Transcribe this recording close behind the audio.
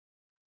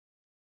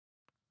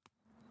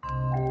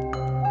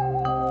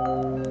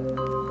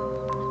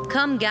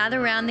Come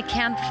gather round the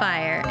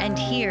campfire and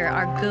hear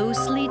our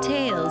ghostly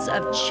tales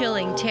of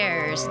chilling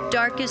terrors,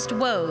 darkest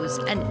woes,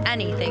 and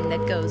anything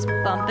that goes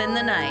bump in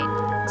the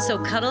night. So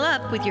cuddle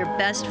up with your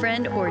best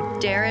friend or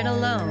dare it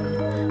alone.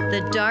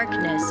 The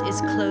darkness is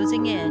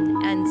closing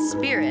in and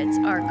spirits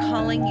are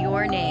calling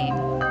your name.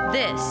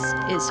 This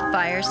is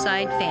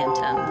Fireside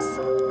Phantoms.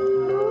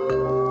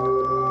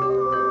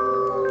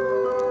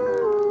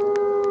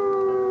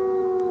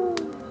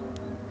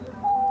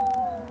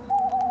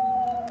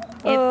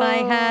 If I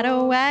had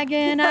a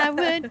wagon, I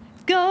would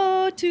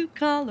go to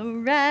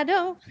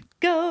Colorado.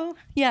 Go.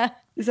 Yeah.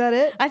 Is that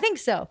it? I think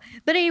so.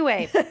 But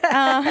anyway,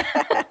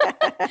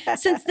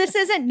 since this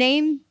isn't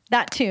named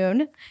that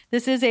tune,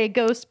 this is a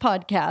ghost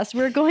podcast,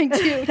 we're going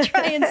to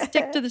try and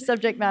stick to the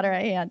subject matter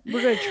at hand.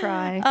 We're going to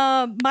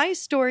try. My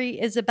story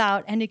is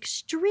about an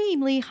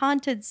extremely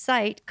haunted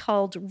site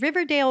called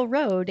Riverdale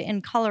Road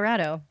in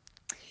Colorado.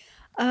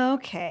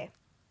 Okay.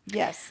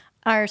 Yes.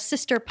 Our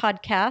sister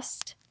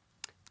podcast,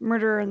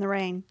 Murder in the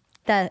Rain.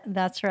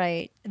 That's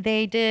right.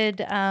 They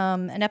did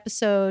an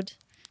episode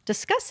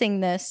discussing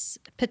this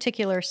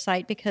particular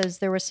site because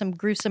there were some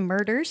gruesome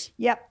murders.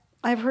 Yep.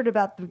 I've heard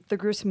about the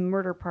gruesome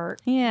murder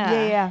part.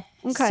 Yeah.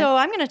 Okay. So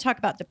I'm going to talk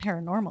about the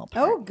paranormal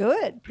part. Oh,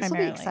 good. This will be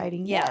primarily.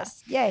 exciting. Yeah.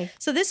 Yes. Yay.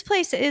 So this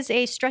place is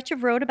a stretch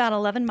of road about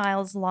 11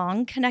 miles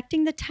long,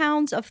 connecting the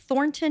towns of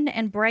Thornton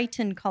and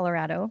Brighton,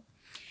 Colorado.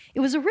 It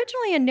was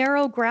originally a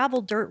narrow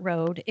gravel dirt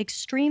road,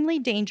 extremely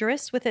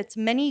dangerous with its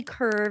many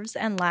curves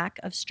and lack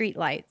of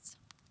streetlights.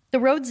 The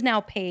road's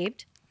now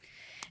paved.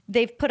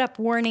 They've put up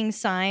warning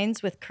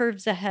signs with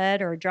curves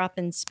ahead or drop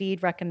in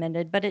speed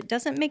recommended, but it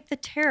doesn't make the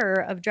terror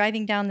of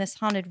driving down this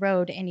haunted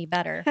road any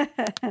better.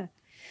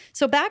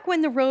 So back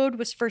when the road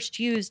was first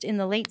used in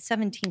the late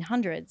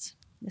 1700s,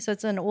 so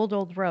it's an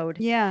old road.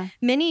 Yeah.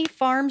 Many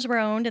farms were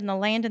owned and the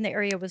land in the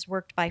area was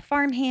worked by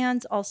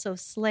farmhands, also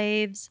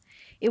slaves.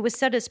 It was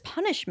said as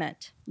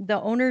punishment.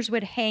 The owners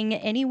would hang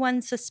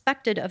anyone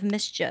suspected of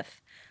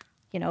mischief,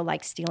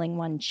 like stealing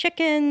one's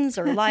chickens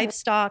or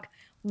livestock.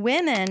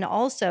 Women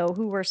also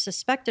who were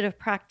suspected of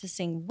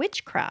practicing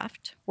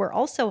witchcraft were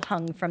also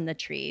hung from the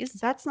trees.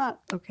 That's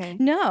not okay.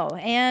 No.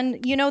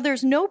 And,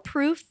 there's no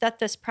proof that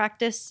this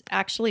practice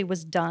actually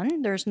was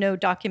done. There's no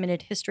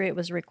documented history it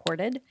was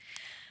recorded.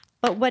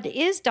 But what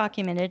is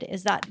documented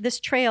is that this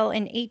trail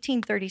in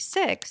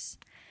 1836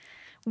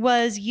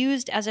 was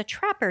used as a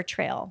trapper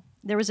trail.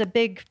 There was a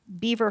big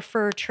beaver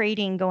fur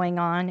trading going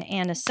on,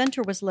 and a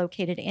center was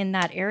located in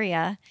that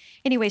area.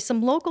 Anyway,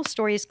 some local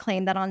stories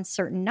claim that on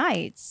certain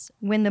nights,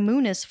 when the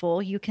moon is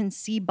full, you can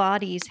see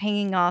bodies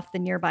hanging off the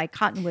nearby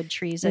cottonwood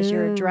trees as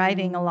you're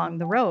driving along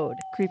the road.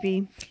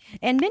 Creepy.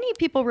 And many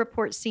people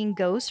report seeing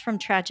ghosts from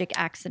tragic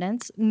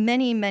accidents.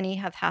 Many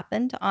have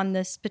happened on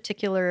this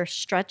particular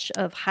stretch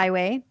of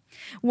highway.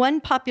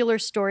 One popular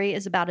story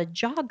is about a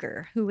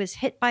jogger who was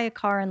hit by a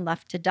car and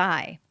left to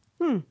die.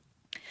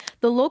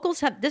 The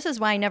locals this is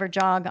why I never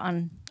jog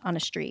on a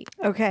street.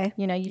 Okay.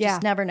 You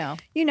just never know.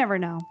 You never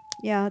know.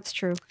 Yeah, that's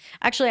true.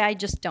 Actually, I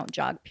just don't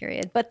jog,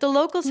 period. But the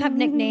locals have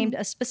nicknamed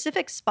a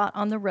specific spot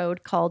on the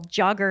road called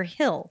Jogger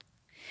Hill.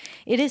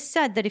 It is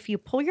said that if you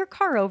pull your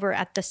car over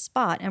at the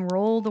spot and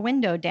roll the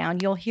window down,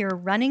 you'll hear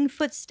running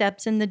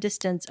footsteps in the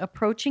distance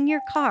approaching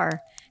your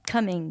car,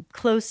 coming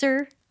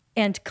closer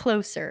and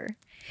closer.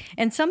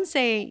 And some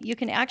say you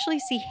can actually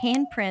see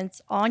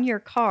handprints on your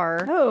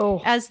car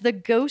as the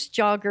ghost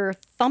jogger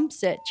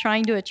thumps it,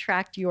 trying to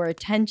attract your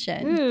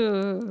attention.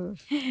 Ooh.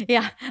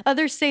 Yeah.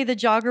 Others say the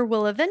jogger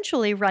will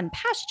eventually run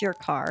past your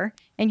car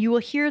and you will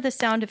hear the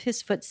sound of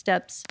his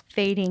footsteps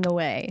fading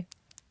away.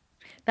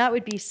 That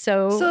would be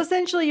so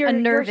essentially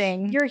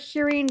unnerving. You're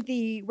hearing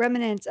the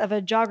remnants of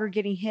a jogger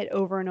getting hit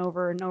over and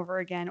over and over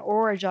again,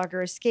 or a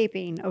jogger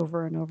escaping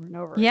over and over and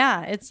over.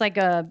 Yeah, it's like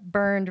a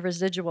burned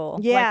residual.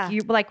 Yeah.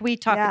 Like we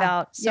talk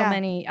about so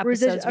many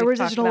episodes. A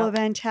residual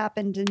event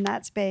happened in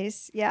that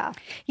space. Yeah.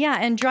 Yeah,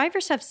 and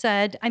drivers have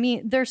said,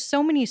 there's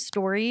so many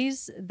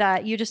stories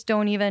that you just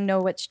don't even know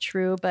what's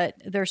true, but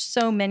there's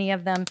so many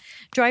of them.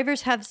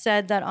 Drivers have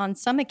said that on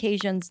some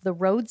occasions, the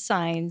road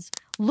signs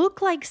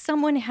look like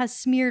someone has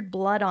smeared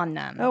blood on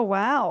them. Oh,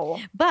 wow.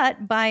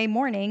 But by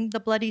morning, the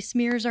bloody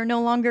smears are no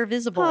longer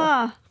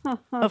visible.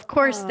 Of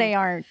course they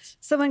aren't.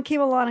 Someone came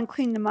along and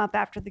cleaned them up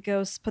after the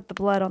ghosts put the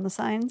blood on the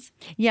signs?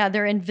 Yeah,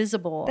 they're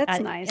invisible.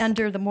 That's nice.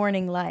 Under the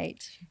morning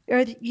light.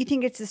 Or you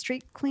think it's the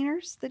street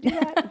cleaners that do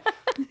that?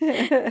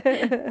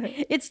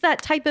 It's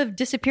that type of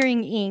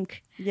disappearing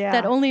ink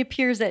that only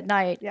appears at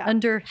night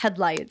under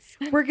headlights.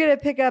 We're going to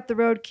pick up the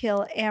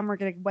roadkill and we're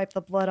going to wipe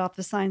the blood off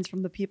the signs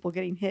from the people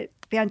getting hit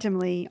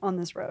phantomly on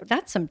this road.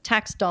 That's some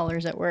tax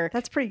dollars at work.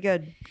 That's pretty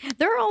good.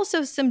 There are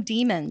also some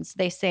demons,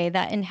 they say,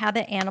 that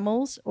inhabit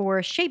animals or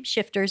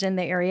shapeshifters in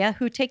the area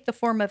who take the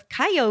form of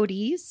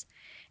coyotes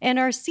and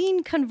are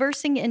seen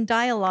conversing in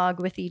dialogue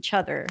with each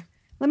other.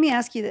 Let me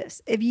ask you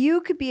this. If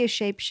you could be a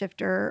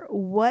shapeshifter,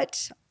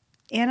 what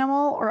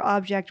animal or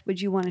object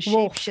would you want to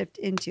shapeshift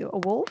into? A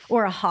wolf?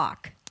 Or a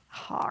hawk.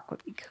 Hawk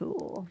would be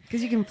cool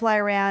because you can fly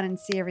around and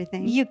see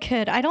everything. You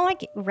could. I don't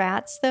like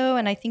rats, though,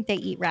 and I think they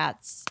eat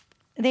rats.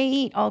 They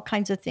eat all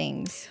kinds of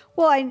things.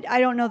 Well, I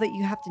don't know that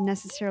you have to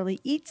necessarily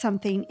eat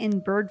something in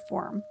bird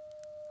form.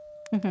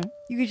 Mhm.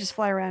 You could just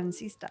fly around and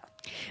see stuff.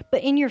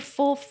 But in your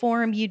full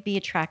form, you'd be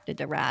attracted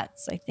to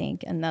rats, I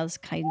think, and those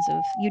kinds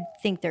of. You'd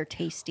think they're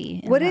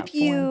tasty. What if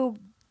you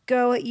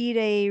go eat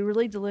a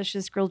really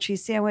delicious grilled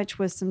cheese sandwich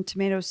with some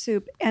tomato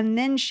soup and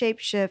then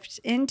shapeshift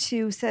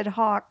into said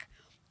hawk?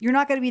 You're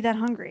not going to be that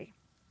hungry.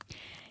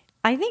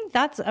 I think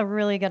that's a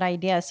really good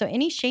idea. So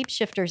any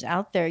shapeshifters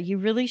out there, you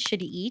really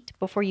should eat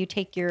before you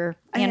take your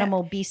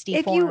animal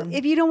beastie form.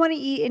 If you don't want to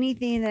eat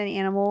anything that an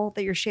animal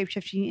that you're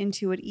shapeshifting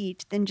into would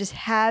eat, then just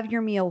have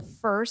your meal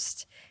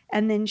first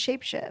and then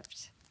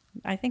shapeshift.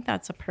 I think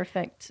that's a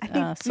perfect I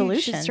think solution. we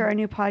should start a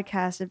new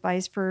podcast,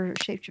 Advice for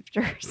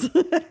Shapeshifters.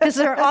 Because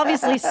there are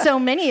obviously so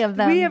many of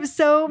them. We have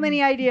so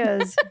many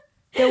ideas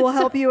that will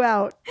help you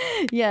out.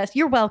 Yes,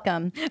 you're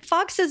welcome.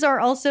 Foxes are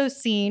also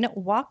seen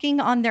walking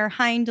on their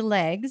hind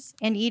legs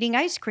and eating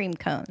ice cream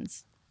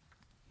cones.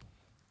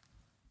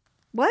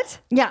 What?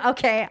 Yeah,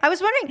 okay. I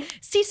was wondering.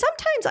 See,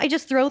 sometimes I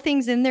just throw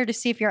things in there to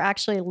see if you're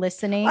actually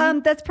listening.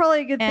 That's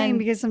probably a good thing And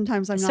because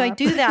sometimes I'm not. So I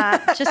do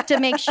that just to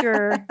make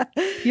sure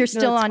you're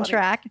still that's on funny.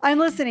 track. I'm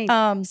listening.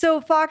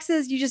 So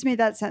foxes, you just made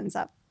that sentence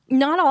up.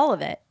 Not all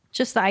of it,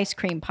 just the ice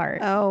cream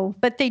part. Oh.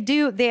 But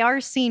they are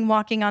seen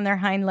walking on their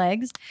hind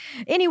legs.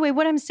 Anyway,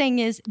 what I'm saying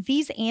is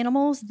these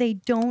animals, they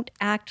don't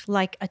act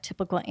like a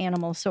typical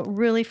animal. So it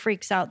really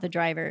freaks out the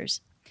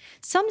drivers.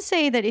 Some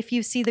say that if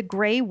you see the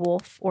gray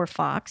wolf or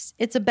fox,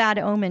 it's a bad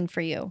omen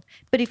for you.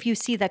 But if you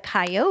see the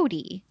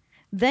coyote,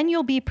 then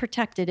you'll be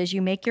protected as you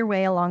make your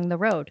way along the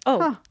road.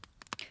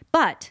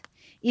 But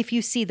if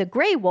you see the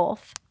gray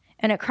wolf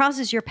and it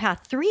crosses your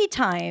path 3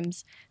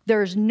 times,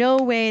 there's no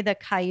way the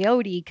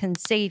coyote can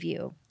save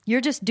you.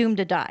 You're just doomed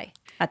to die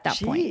at that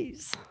point.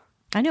 Jeez.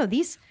 I know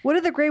What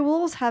do the gray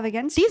wolves have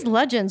against these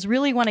legends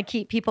really want to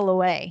keep people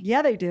away.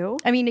 Yeah, they do.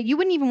 I mean, you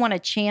wouldn't even want to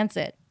chance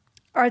it.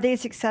 Are they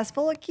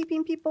successful at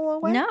keeping people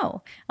away?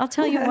 No, I'll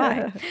tell you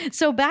why.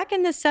 So back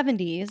in the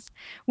 70s,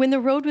 when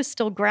the road was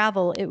still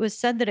gravel, it was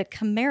said that a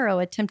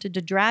Camaro attempted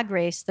to drag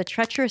race the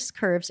treacherous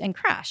curves and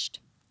crashed,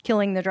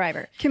 killing the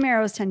driver.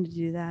 Camaros tend to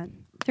do that.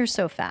 They're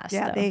so fast.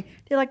 Yeah, though.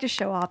 they like to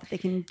show off that they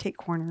can take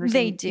corners.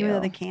 They even do.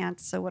 though they can't,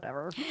 so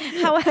whatever.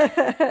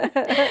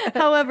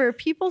 However,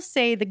 people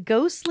say the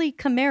ghostly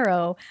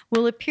Camaro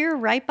will appear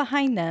right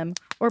behind them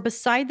or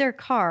beside their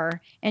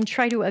car and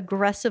try to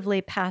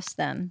aggressively pass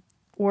them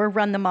or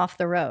run them off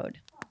the road.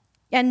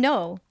 And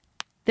no,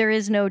 there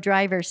is no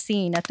driver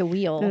seen at the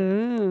wheel.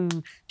 Ooh.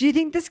 Do you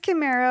think this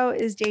Camaro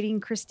is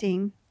dating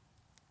Christine?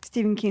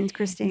 Stephen King's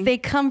Christine? They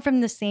come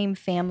from the same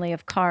family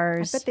of I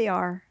cars. bet they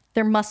are.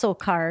 They're muscle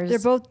cars. They're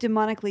both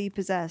demonically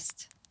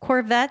possessed.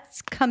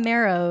 Corvettes,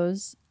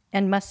 Camaros,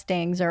 and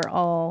Mustangs are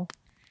all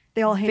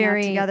They all hang out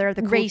very together at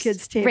the cool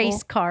kids table.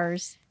 race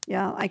cars.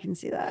 Yeah, I can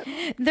see that.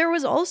 There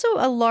was also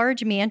a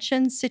large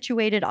mansion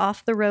situated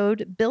off the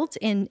road, built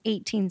in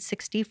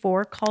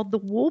 1864, called the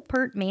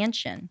Wolpert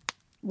Mansion.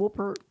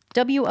 Wolpert.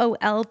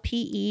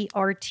 Wolpert.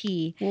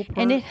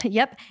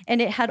 Wolpert.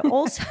 And it had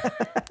also.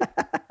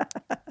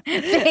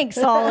 Thanks,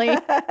 Holly.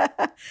 It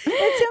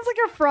sounds like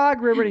a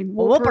frog ribbiting.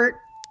 Wolpert.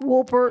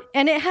 Wolpert.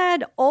 And it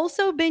had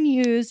also been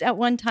used at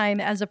one time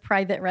as a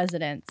private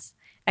residence,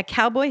 a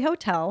cowboy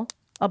hotel,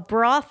 a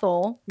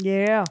brothel,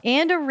 Yeah.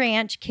 and a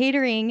ranch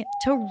catering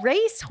to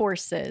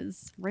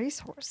racehorses.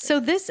 Racehorses. So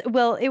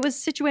it was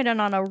situated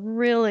on a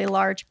really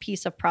large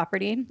piece of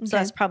property. So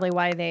that's probably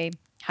why they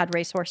had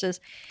racehorses.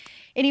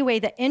 Anyway,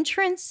 the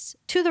entrance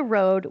to the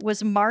road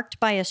was marked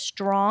by a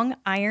strong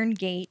iron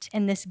gate,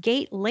 and this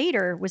gate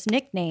later was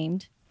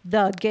nicknamed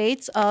the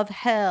Gates of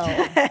Hell.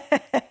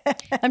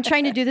 I'm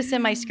trying to do this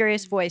in my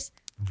scariest voice.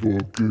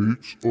 The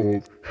gates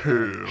of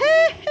hell.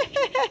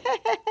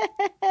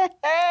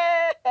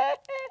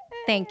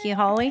 Thank you,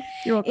 Holly.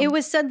 You're welcome. It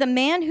was said the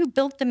man who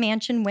built the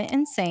mansion went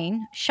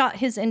insane, shot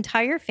his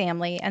entire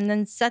family, and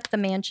then set the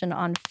mansion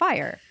on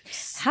fire.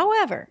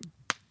 However,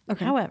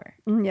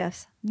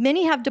 Yes.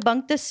 many have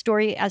debunked this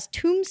story as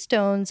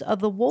tombstones of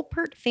the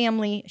Wolpert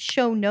family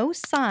show no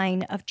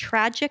sign of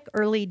tragic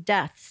early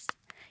deaths.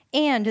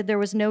 And there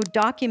was no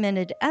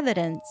documented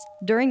evidence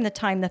during the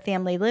time the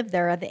family lived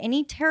there of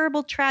any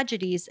terrible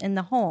tragedies in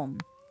the home.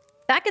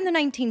 Back in the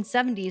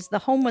 1970s, the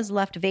home was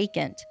left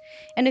vacant,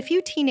 and a few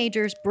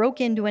teenagers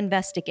broke in to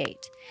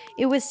investigate.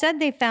 It was said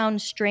they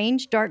found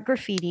strange dark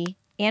graffiti,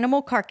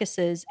 animal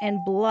carcasses,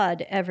 and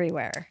blood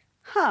everywhere.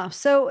 Huh.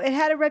 So it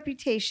had a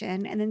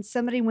reputation, and then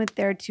somebody went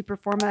there to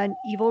perform an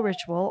evil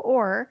ritual,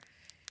 or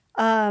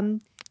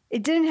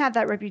it didn't have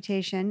that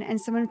reputation,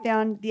 and someone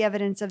found the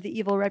evidence of the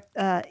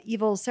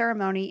evil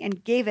ceremony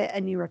and gave it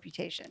a new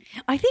reputation.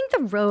 I think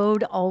the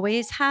road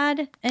always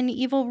had an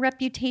evil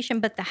reputation,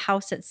 but the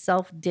house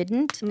itself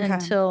didn't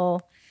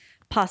until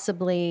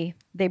possibly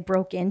they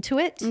broke into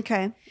it.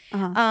 Okay.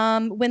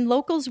 Uh-huh. When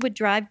locals would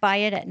drive by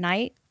it at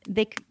night,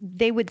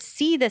 they would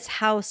see this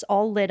house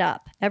all lit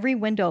up, every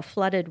window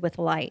flooded with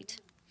light.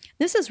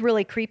 This is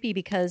really creepy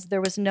because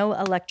there was no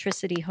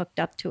electricity hooked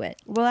up to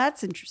it. Well,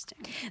 that's interesting.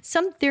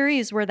 Some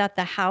theories were that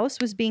the house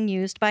was being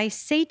used by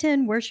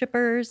Satan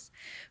worshipers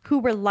who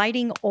were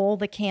lighting all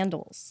the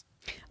candles.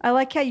 I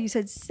like how you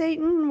said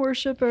Satan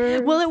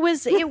worshippers. Well, it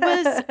was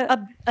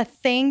a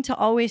thing to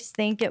always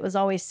think it was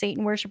always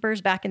Satan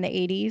worshipers back in the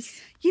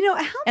 80s you know,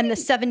 how and many, the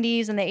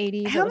 70s and the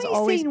 80s. how It was many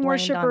always Satan blamed on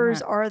worshippers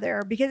that. are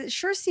there? Because it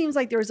sure seems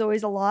like there's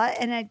always a lot,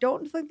 and I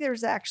don't think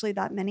there's actually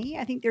that many.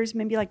 I think there's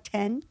maybe like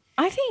 10.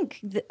 I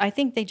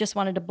think they just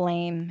wanted to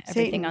blame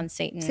everything Satan. on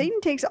Satan.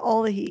 Satan takes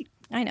all the heat.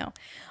 I know.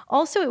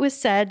 Also, it was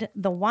said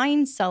the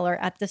wine cellar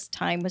at this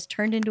time was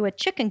turned into a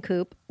chicken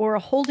coop or a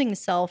holding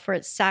cell for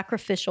its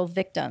sacrificial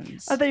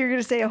victims. I thought you were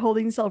going to say a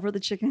holding cell for the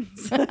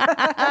chickens.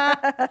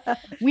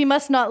 We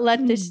must not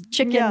let this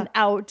chicken Yeah.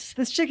 out.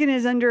 This chicken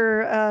is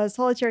under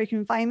solitary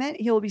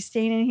confinement. He will be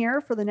staying in here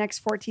for the next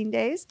 14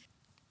 days.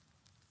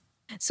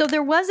 So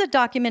there was a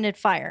documented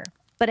fire,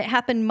 but it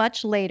happened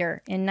much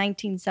later in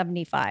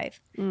 1975.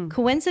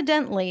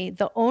 Coincidentally,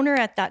 the owner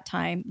at that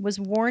time was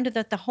warned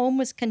that the home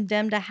was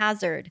condemned a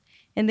hazard,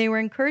 and they were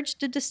encouraged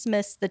to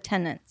dismiss the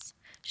tenants.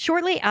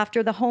 Shortly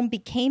after, the home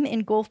became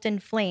engulfed in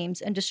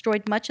flames and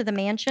destroyed much of the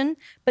mansion,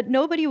 but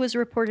nobody was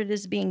reported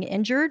as being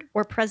injured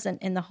or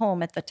present in the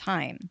home at the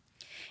time.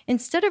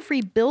 Instead of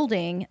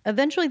rebuilding,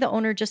 eventually the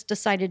owner just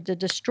decided to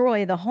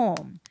destroy the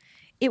home.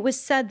 It was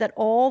said that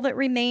all that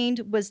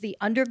remained was the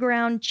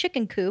underground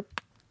chicken coop.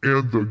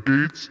 And the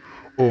gates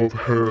of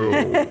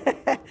hell.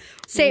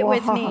 Say it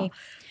with Wow. me.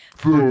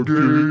 The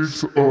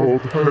gates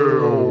of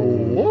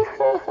hell.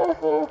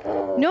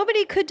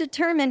 Nobody could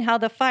determine how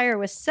the fire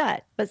was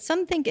set, but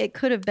some think it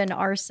could have been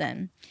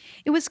arson.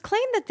 It was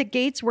claimed that the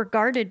gates were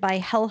guarded by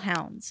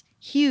hellhounds,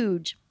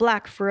 huge,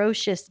 black,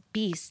 ferocious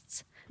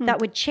beasts that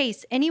would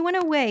chase anyone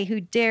away who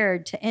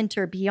dared to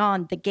enter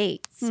beyond the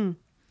gates.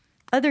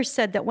 Others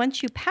said that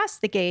once you pass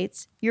the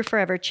gates, you're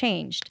forever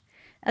changed,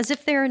 as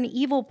if they're an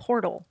evil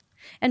portal.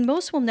 And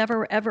most will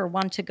never ever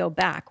want to go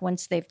back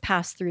once they've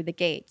passed through the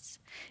gates.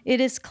 It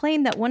is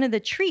claimed that one of the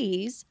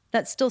trees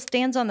that still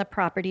stands on the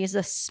property is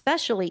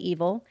especially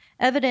evil,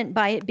 evident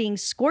by it being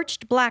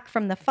scorched black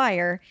from the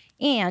fire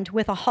and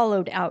with a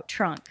hollowed out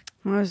trunk.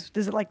 Is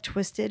it like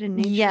twisted in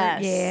nature?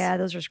 Yes. Yeah,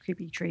 those are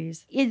creepy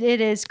trees. It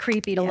is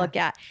creepy to look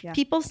at. yeah.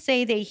 People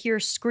say they hear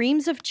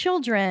screams of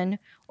children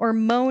or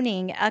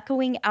moaning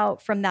echoing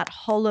out from that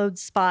hollowed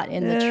spot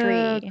in the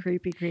tree.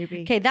 Creepy.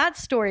 Okay, that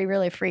story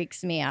really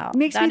freaks me out.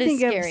 Makes That me is think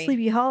scary. of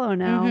Sleepy Hollow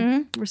now.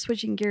 Mhm. We're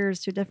switching gears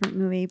to a different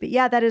movie. But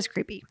yeah, that is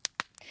creepy.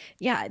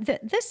 Yeah,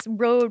 this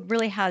road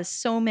really has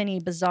so many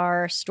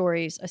bizarre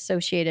stories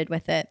associated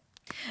with it.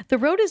 The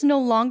road is no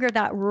longer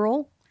that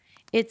rural.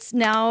 It's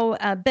now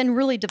been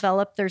really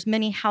developed. There's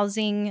many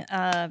housing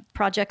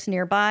projects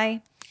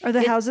nearby. Are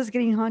the houses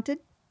getting haunted?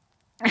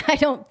 I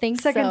don't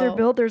think Second so. they're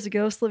built, there's a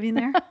ghost living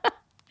there.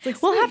 It's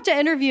like, We'll sweet. have to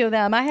interview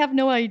them. I have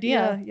no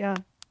idea. Yeah.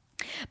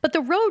 But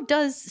the road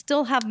does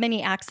still have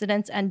many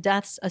accidents and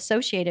deaths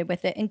associated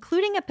with it,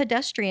 including a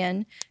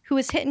pedestrian who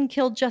was hit and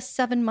killed just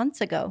 7 months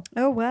ago.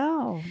 Oh,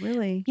 wow.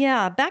 Really?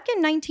 Yeah, back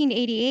in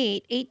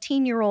 1988,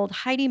 18-year-old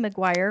Heidi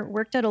McGuire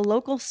worked at a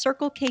local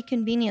Circle K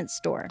convenience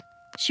store.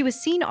 She was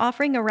seen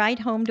offering a ride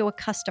home to a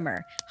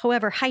customer.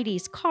 However,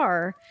 Heidi's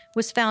car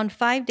was found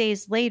 5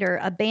 days later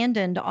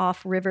abandoned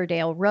off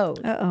Riverdale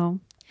Road. Uh-oh.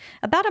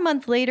 About a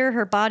month later,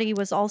 her body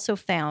was also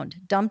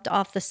found, dumped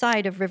off the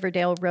side of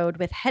Riverdale Road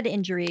with head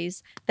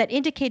injuries that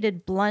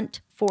indicated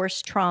blunt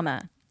force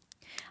trauma.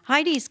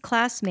 Heidi's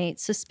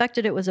classmates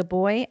suspected it was a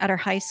boy at her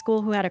high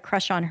school who had a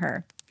crush on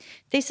her.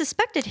 They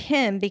suspected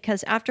him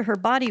because after her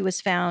body was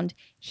found,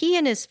 he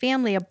and his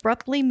family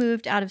abruptly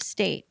moved out of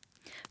state.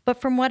 But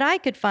from what I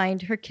could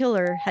find, her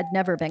killer had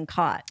never been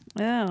caught.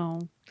 Oh.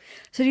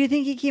 So do you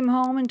think he came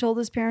home and told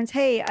his parents,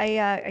 hey,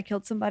 I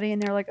killed somebody,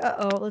 and they're like,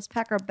 uh-oh, let's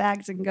pack our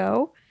bags and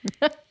go?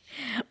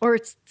 Or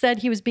it said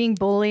he was being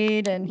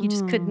bullied and he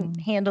just couldn't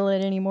handle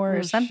it anymore or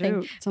Oh,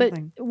 something. shoot,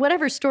 something. But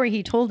whatever story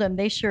he told them,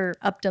 they sure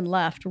upped and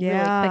left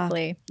really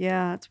quickly.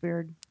 Yeah, it's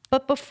weird.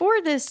 But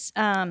before this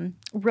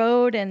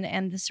road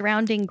and the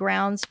surrounding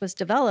grounds was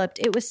developed,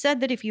 it was said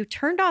that if you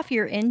turned off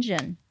your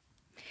engine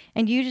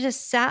and you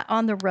just sat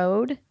on the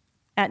road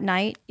at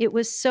night, it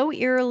was so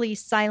eerily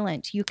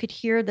silent you could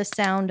hear the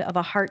sound of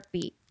a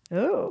heartbeat.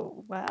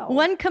 Oh, wow.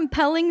 One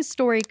compelling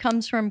story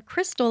comes from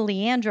Crystal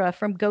Leandra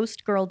from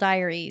Ghost Girl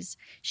Diaries.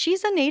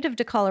 She's a native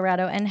to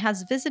Colorado and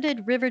has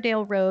visited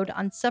Riverdale Road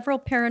on several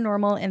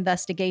paranormal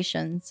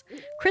investigations.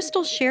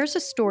 Crystal shares a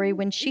story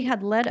when she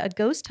had led a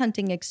ghost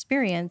hunting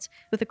experience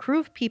with a crew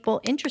of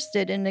people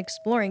interested in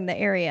exploring the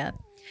area.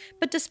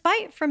 But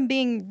despite from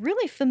being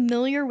really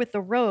familiar with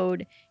the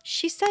road,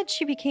 she said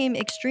she became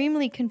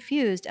extremely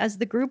confused as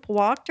the group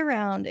walked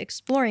around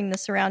exploring the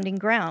surrounding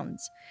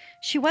grounds.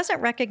 She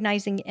wasn't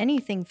recognizing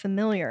anything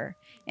familiar,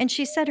 and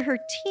she said her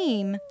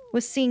team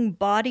was seeing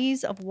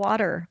bodies of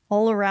water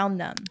all around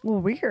them. Well,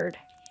 weird.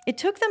 It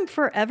took them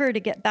forever to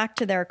get back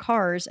to their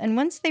cars, and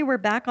once they were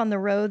back on the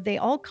road, they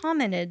all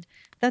commented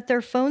that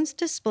their phones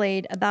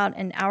displayed about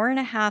an hour and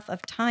a half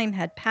of time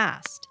had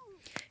passed.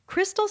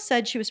 Crystal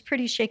said she was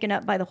pretty shaken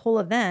up by the whole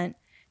event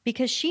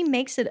because she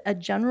makes it a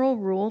general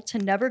rule to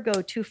never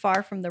go too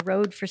far from the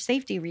road for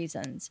safety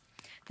reasons.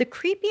 The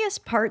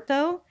creepiest part,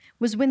 though,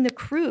 was when the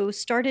crew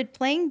started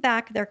playing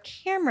back their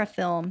camera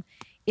film.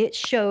 It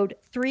showed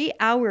 3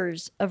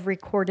 hours of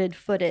recorded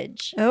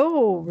footage.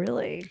 Oh,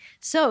 really?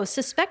 So,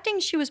 suspecting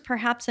she was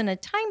perhaps in a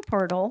time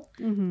portal,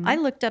 I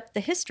looked up the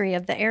history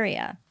of the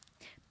area.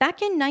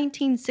 Back in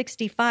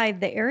 1965,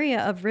 the area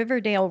of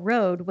Riverdale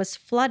Road was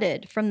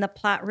flooded from the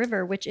Platte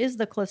River, which is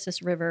the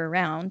closest river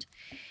around.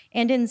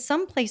 And in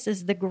some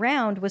places, the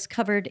ground was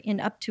covered in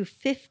up to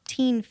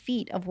 15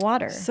 feet of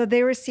water. So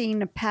they were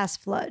seeing a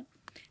past flood.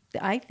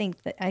 I think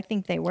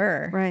they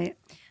were. Right.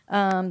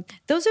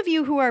 Those of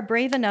you who are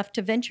brave enough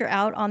to venture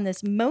out on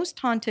this most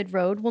haunted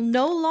road will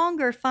no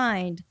longer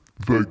find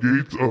The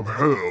gates of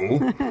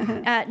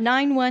hell. at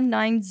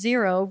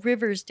 9190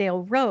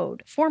 Riversdale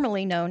Road,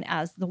 formerly known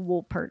as the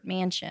Woolpert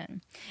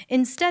Mansion.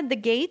 Instead, the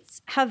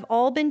gates have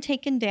all been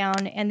taken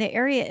down, and the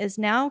area is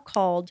now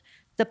called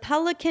the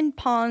Pelican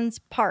Ponds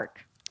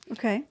Park.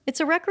 Okay. It's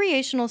a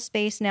recreational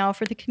space now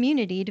for the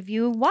community to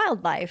view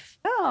wildlife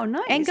Oh,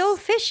 nice. and go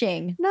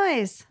fishing,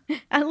 Nice.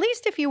 at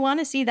least if you want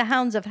to see the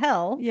hounds of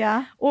hell.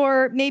 Yeah.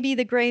 Or maybe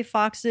the gray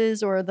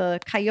foxes or the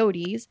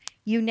coyotes.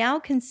 You now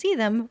can see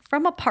them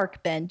from a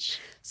park bench.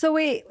 So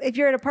wait, if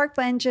you're at a park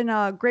bench and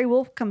a gray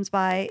wolf comes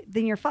by,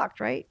 then you're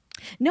fucked, right?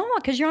 No,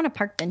 because you're on a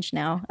park bench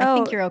now. I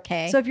think you're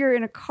okay. So if you're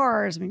in a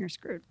car, I mean, you're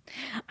screwed.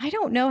 I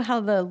don't know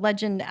how the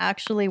legend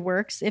actually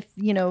works. If,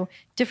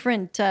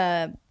 different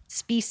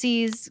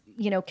species,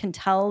 can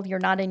tell you're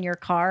not in your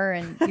car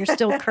and you're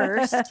still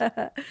cursed.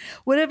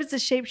 What if it's a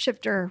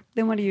shapeshifter?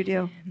 Then what do you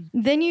do?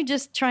 Then you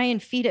just try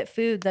and feed it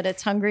food that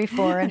it's hungry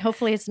for, and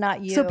hopefully it's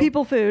not you. So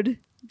people food.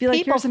 Be like,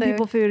 People here's some food.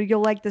 people food.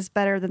 You'll like this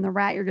better than the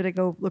rat you're going to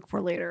go look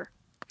for later.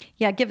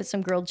 Yeah, give it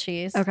some grilled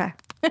cheese. Okay.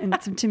 And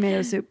some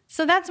tomato soup.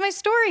 So that's my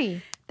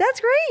story.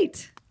 That's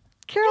great.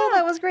 Carol,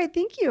 that was great.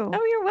 Thank you.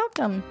 Oh, you're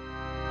welcome.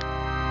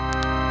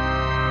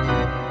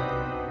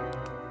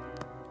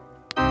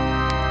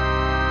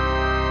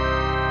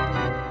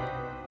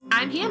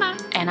 I'm Hannah.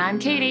 And I'm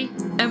Katie,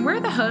 And we're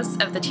the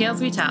hosts of The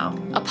Tales We Tell.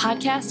 a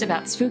podcast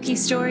about spooky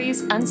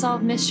stories,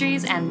 unsolved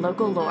mysteries, and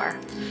local lore.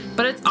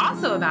 But it's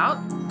also about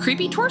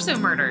creepy torso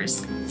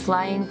murders,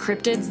 Flying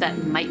cryptids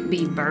that might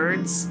be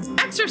birds,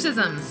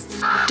 exorcisms,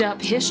 fucked up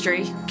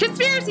history,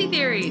 conspiracy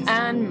theories.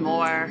 and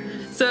more.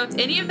 So if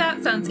any of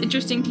that sounds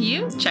interesting to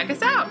you, check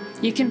us out.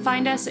 You can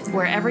find us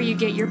wherever you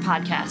get your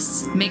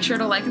podcasts. Make sure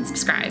to like and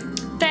subscribe.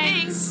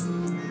 Thanks.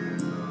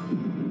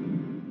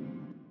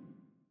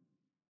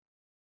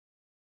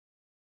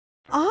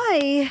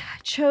 I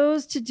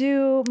chose to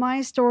do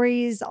my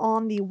stories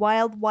on the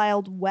Wild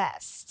Wild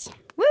West.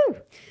 Woo!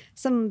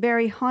 Some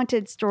very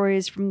haunted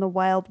stories from the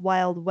Wild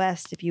Wild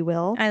West, if you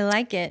will. I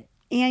like it.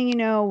 And you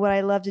know what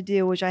I love to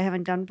do, which I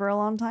haven't done for a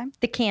long time?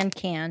 The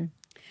can.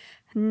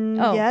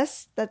 Oh.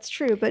 Yes, that's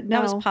true, but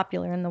no. That was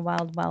popular in the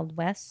Wild Wild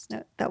West.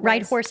 No, that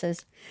Ride was-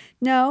 horses.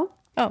 No,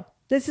 Oh,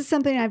 this is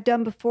something I've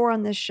done before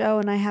on this show,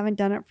 and I haven't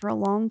done it for a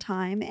long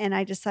time, and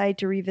I decided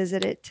to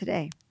revisit it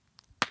today.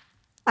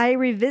 I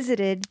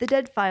revisited the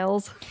Dead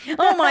Files.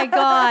 oh my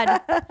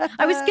God.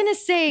 I was going to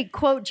say,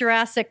 quote,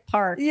 Jurassic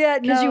Park. Yeah,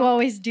 Because you no.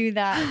 always do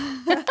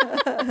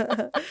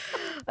that.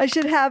 I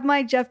should have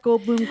my Jeff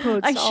Goldblum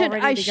quotes all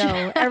ready to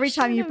go every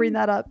time you bring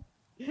that up.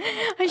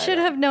 I should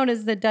have known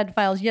as the Dead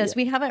Files. Yes,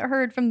 we haven't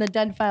heard from the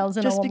Dead Files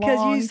in Just a because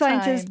long you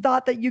scientists time.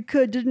 thought that you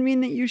could didn't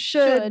mean that you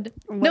should.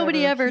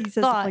 Nobody Whatever. ever He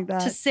says thought something like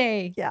to that.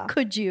 say, Yeah.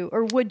 could you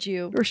or would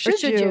you Or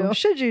should you?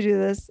 Should you do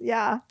this?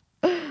 Yeah.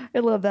 I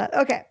love that.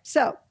 Okay.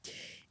 So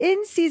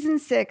in season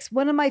 6,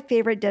 one of my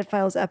favorite Dead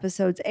Files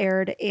episodes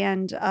aired,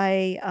 and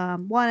I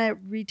want to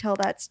retell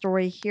that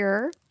story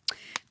here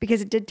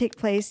because it did take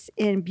place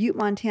in Butte,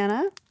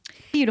 Montana.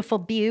 Beautiful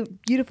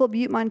Butte. Beautiful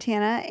Butte,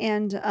 Montana.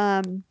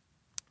 And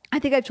I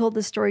think I've told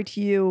this story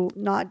to you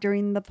not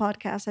during the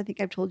podcast. I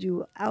think I've told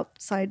you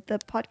outside the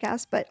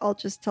podcast, but I'll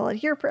just tell it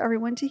here for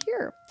everyone to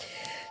hear.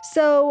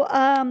 So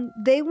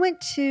they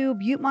went to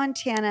Butte,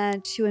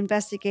 Montana to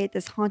investigate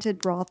this haunted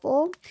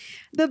brothel.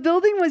 The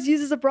building was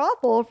used as a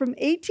brothel from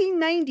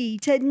 1890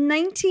 to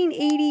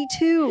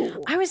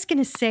 1982. I was going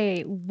to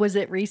say, was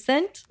it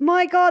recent?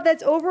 My God,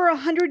 that's over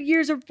 100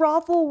 years of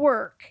brothel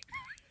work.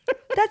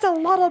 That's a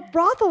lot of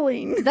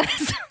brotheling.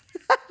 That's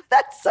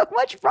That's so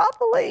much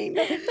brotheling.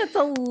 that's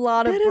a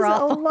lot of That is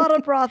brothel. a lot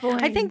of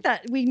brotheling. I think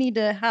that we need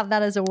to have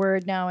that as a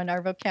word now in our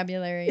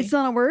vocabulary. it's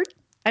not a word.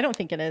 I don't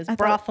think it is. I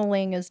thought-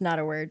 Brotheling is not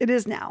a word. It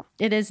is now.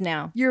 It is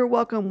now. You're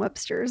welcome,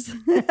 Webster's.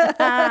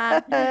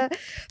 But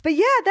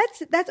yeah,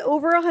 that's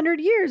over 100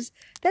 years.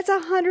 That's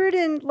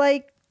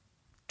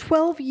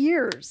 112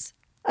 years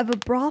of a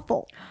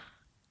brothel.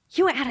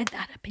 You added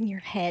that up in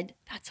your head.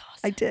 That's awesome.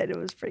 I did. It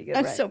was pretty good.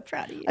 I'm right? so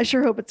proud of you. I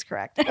sure hope it's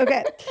correct.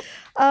 Okay.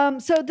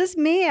 So this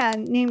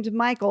man named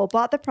Michael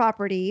bought the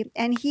property,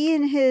 and he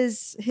and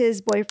his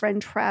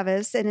boyfriend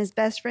Travis and his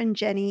best friend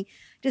Jenny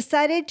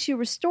decided to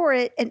restore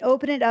it and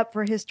open it up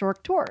for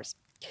historic tours.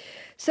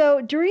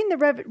 So during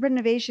the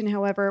renovation,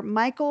 however,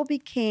 Michael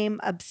became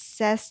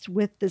obsessed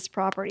with this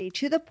property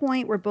to the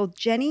point where both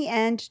Jenny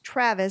and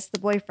Travis, the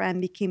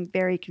boyfriend, became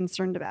very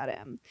concerned about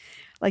him.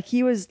 Like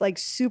he was like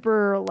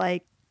super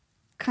like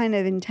kind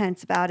of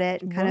intense about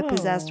it and kind of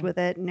possessed Whoa. with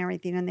it and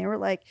everything. And they were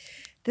like,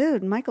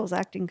 dude, Michael's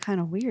acting kind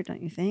of weird,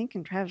 don't you think?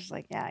 And Travis was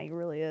like, yeah, he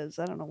really is.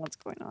 I don't know what's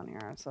going on here.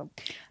 So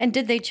And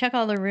did they check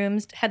all the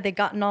rooms? Had they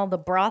gotten all the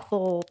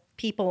brothel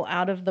people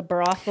out of the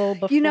brothel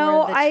before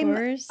I the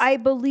tours? I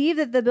believe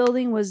that the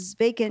building was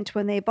vacant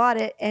when they bought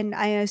it, and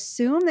I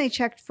assume they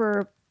checked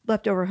for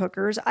leftover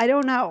hookers. I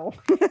don't know.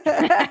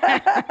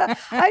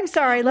 I'm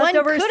sorry,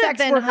 leftover One could have sex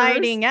been workers.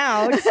 hiding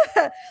out.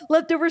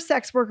 Leftover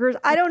sex workers.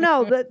 I don't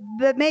know,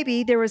 but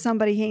maybe there was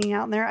somebody hanging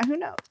out in there. Who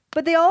knows?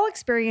 But they all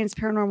experienced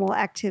paranormal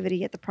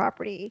activity at the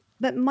property.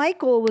 But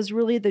Michael was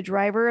really the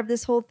driver of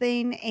this whole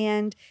thing,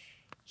 and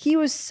he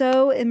was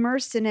so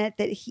immersed in it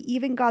that he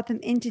even got them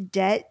into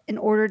debt in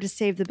order to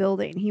save the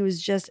building. He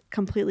was just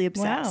completely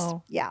obsessed.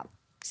 Wow. Yeah.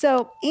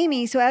 So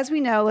Amy, so as we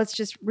know, let's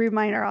just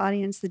remind our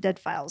audience the Dead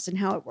Files and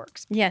how it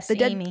works. Yes,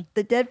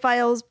 The Dead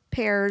Files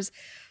pairs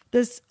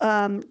this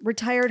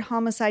retired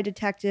homicide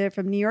detective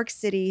from New York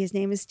City. His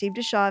name is Steve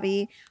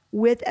DeShavi,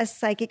 with a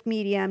psychic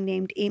medium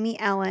named Amy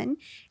Allen.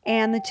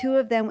 And the two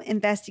of them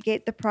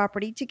investigate the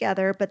property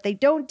together, but they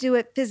don't do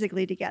it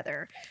physically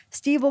together.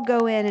 Steve will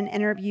go in and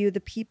interview the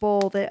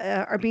people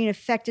that are being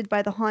affected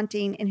by the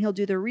haunting, and he'll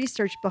do the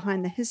research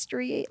behind the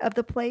history of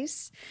the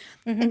place.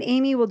 Mm-hmm. And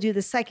Amy will do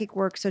the psychic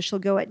work, so she'll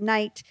go at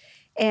night.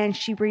 And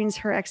she brings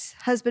her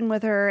ex-husband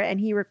with her, and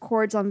he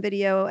records on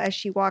video as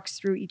she walks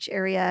through each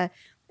area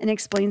and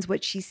explains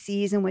what she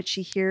sees and what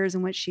she hears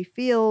and what she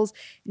feels.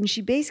 And she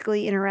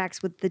basically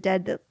interacts with the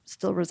dead that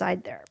still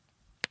reside there.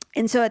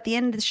 And so at the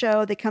end of the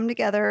show, they come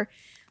together.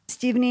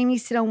 Steve and Amy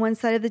sit on one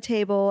side of the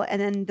table, and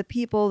then the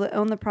people that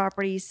own the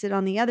property sit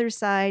on the other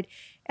side.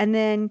 And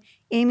then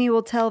Amy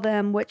will tell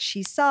them what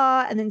she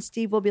saw, and then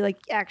Steve will be like,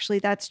 actually,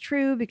 that's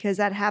true because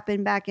that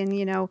happened back in,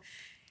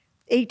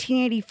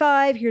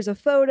 1885, here's a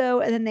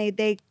photo. And then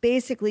they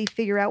basically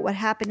figure out what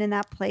happened in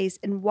that place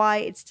and why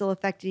it's still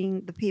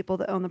affecting the people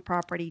that own the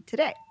property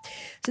today.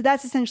 So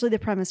that's essentially the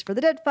premise for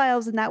the Dead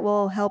Files, and that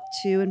will help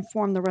to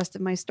inform the rest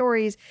of my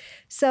stories.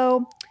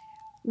 So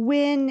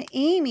when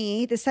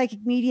Amy, the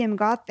psychic medium,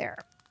 got there,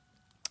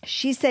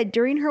 she said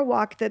during her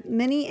walk that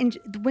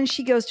when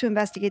she goes to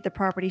investigate the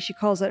property, she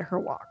calls it her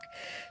walk.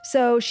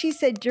 So she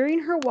said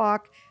during her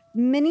walk,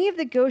 many of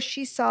the ghosts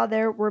she saw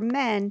there were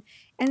men,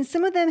 and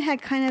some of them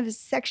had kind of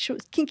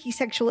kinky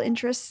sexual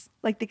interests.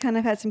 Like they kind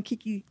of had some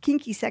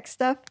kinky sex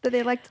stuff that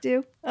they like to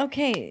do.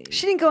 Okay.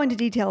 She didn't go into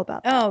detail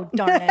about that. Oh,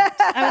 darn it.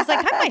 I was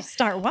like, I might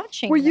start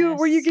watching Were you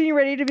this. getting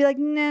ready to be like,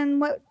 nah,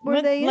 what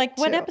were they Like,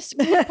 what into? episode?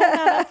 Can you pull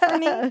that up for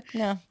me?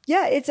 No.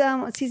 Yeah,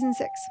 it's season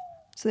 6.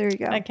 So there you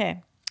go.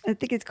 Okay. I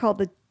think it's called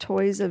The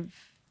Toys of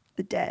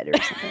the Dead or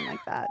something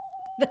like that,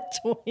 The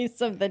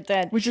Toys of the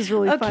Dead. which is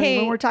really funny Okay.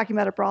 when we're talking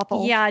about a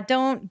brothel. Yeah,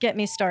 don't get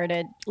me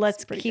started.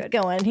 Let's pretty keep good.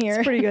 going here.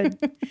 It's pretty good.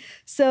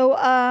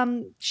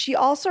 So she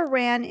also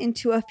ran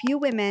into a few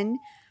women.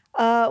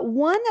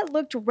 One that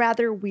looked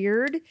rather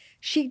weird.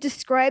 She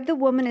described the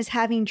woman as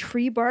having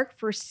tree bark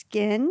for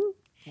skin,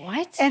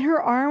 What? and her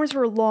arms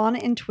were long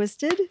and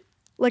twisted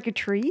like a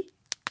tree.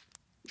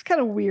 It's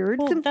kind of weird.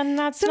 Well, then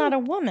that's not a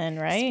woman,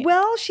 right?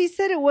 Well, she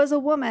said it was a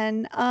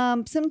woman.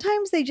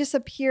 Sometimes they just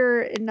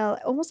appear in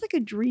almost like a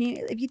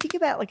dream. If you think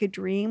about like a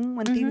dream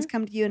when things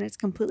come to you and it's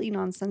completely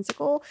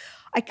nonsensical,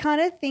 I kind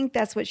of think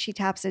that's what she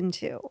taps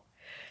into.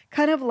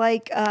 Kind of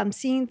like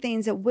seeing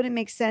things that wouldn't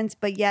make sense,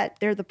 but yet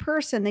they're the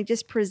person. They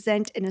just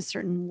present in a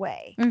certain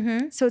way.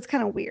 So it's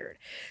kind of weird.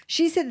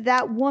 She said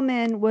that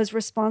woman was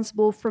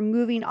responsible for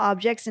moving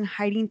objects and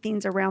hiding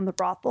things around the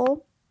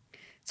brothel.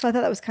 So I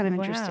thought that was kind of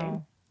interesting.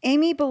 Wow.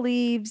 Amy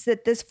believes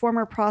that this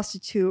former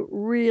prostitute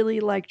really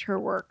liked her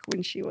work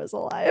when she was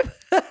alive.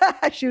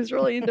 She was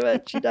really into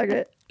it. She dug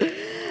it.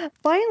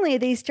 Finally,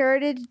 they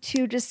started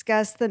to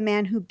discuss the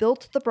man who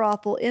built the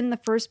brothel in the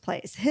first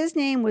place. His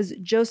name was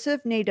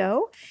Joseph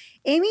Nadeau.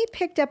 Amy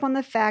picked up on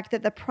the fact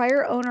that the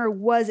prior owner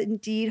was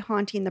indeed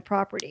haunting the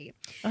property.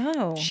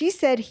 Oh. She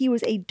said he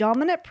was a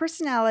dominant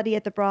personality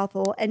at the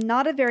brothel and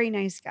not a very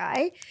nice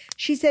guy.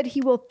 She said he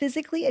will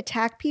physically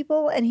attack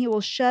people and he will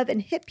shove and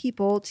hit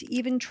people to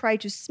even try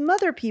to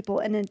smother people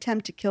in an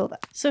attempt to kill them.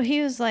 So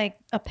he was like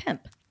a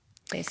pimp,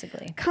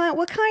 basically.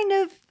 What kind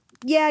of?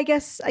 Yeah, I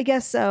guess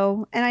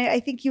so. And I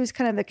think he was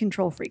kind of a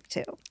control freak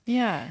too.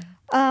 Yeah.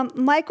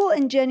 Michael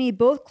and Jenny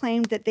both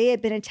claimed that they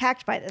had been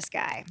attacked by this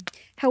guy.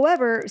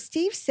 However,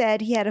 Steve said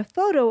he had a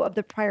photo of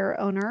the prior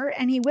owner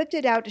and he whipped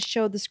it out to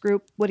show this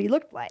group what he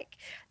looked like.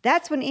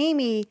 That's when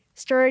Amy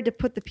started to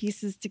put the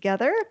pieces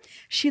together.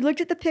 She looked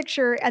at the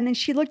picture and then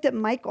she looked at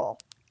Michael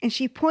and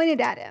she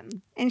pointed at him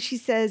and she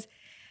says,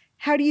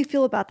 "How do you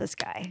feel about this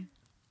guy?"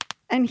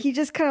 And he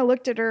just kind of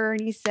looked at her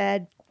and he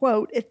said,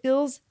 quote,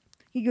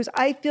 he goes,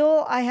 "I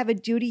feel I have a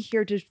duty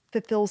here to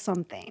fulfill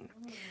something."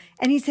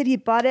 And he said he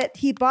bought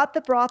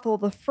the brothel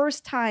the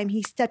first time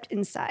he stepped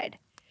inside.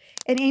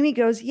 And Amy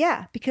goes,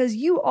 "Yeah, because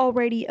you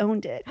already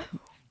owned it."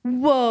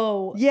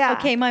 Whoa. Yeah.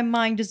 Okay, my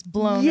mind is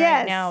blown Yes,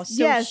 right now.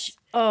 So yes.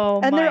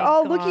 oh, And they're my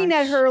all looking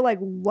at gosh. her like,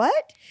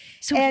 what?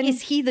 So and-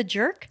 is he the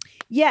jerk?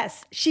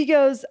 Yes. She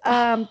goes,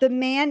 the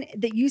man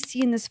that you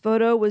see in this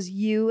photo was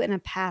you in a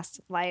past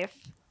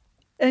life.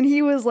 And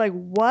he was like,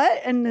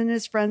 what? And then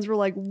his friends were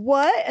like,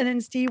 what? And then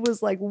Steve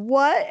was like,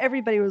 what?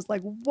 Everybody was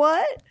like,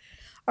 what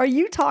are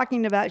you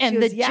talking about? She And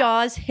goes, the "Yeah."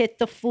 jaws hit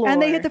the floor.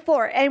 And they hit the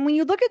floor. And when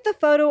you look at the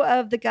photo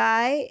of the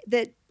guy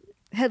that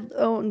had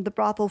owned the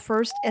brothel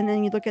first, and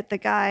then you look at the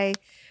guy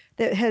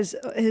that has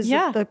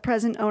the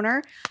present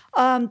owner,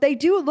 they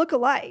do look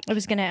alike. I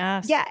was going to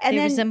ask. Yeah, and they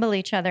then- resemble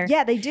each other.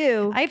 Yeah, they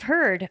do. I've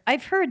heard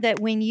that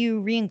when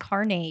you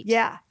reincarnate,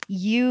 Yeah.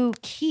 you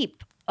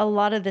keep a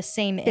lot of the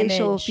same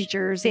Facial image.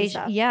 features and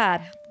stuff.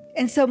 Yeah.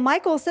 And so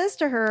Michael says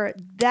to her,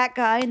 that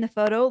guy in the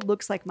photo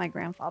looks like my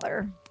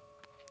grandfather.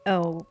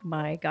 Oh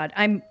my God.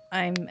 I'm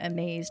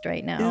amazed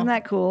right now. Isn't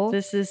that cool?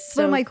 This is It's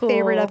so one of my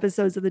favorite cool.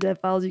 episodes of The Dead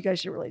Files. You guys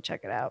should really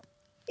check it out.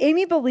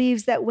 Amy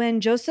believes that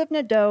when Joseph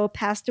Nadeau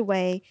passed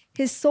away,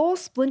 his soul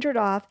splintered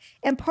off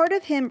and part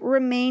of him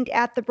remained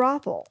at the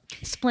brothel.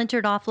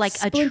 Splintered off like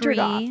Splintered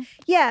a off. tree.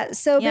 Yeah.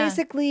 So Yeah.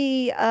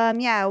 basically,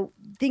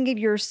 think of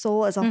your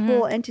soul as a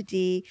whole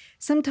entity.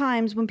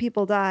 Sometimes when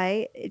people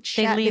die,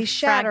 they leave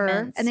shatter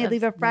fragments and they of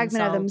leave a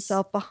fragment of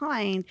themselves. themselves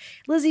behind.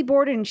 Lizzie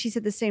Borden, she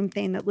said the same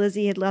thing, that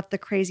Lizzie had left the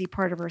crazy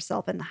part of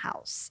herself in the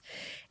house.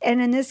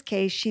 And in this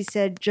case, she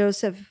said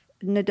Joseph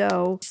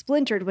Nadeau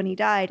splintered when he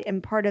died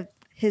and part of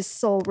his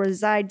soul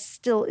resides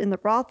still in the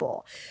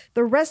brothel.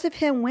 The rest of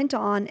him went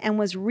on and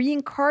was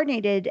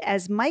reincarnated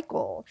as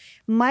Michael.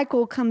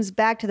 Michael comes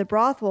back to the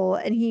brothel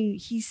and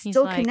he's He's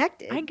still like,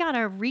 connected. I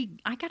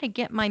gotta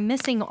get my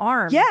missing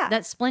arm. Yeah.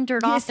 That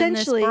splintered off in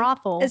this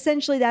brothel.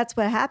 Essentially, that's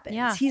what happens.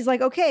 Yeah. He's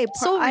like, okay,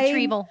 Soul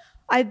retrieval.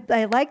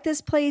 I like this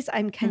place.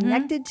 I'm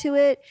connected to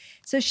it.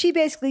 So she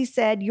basically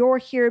said, you're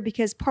here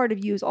because part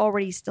of you is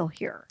already still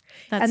here.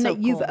 That's and so that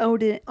you've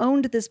cool.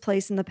 owned this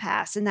place in the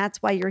past. And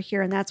that's why you're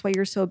here. And that's why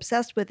you're so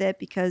obsessed with it,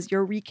 because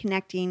you're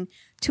reconnecting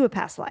to a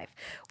past life,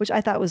 which I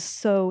thought was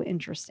so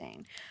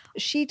interesting.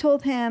 She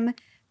told him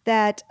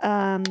that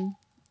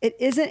it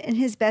isn't in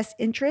his best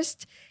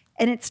interest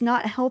and it's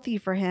not healthy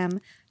for him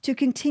to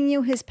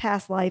continue his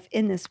past life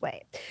in this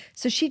way.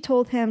 So she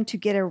told him to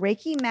get a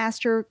Reiki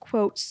master,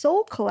 quote,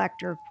 soul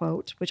collector,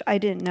 quote, which I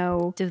didn't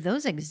know. Do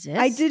those exist?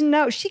 I didn't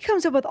know. She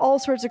comes up with all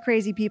sorts of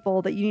crazy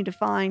people that you need to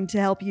find to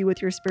help you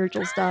with your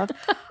spiritual stuff.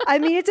 I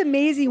mean, it's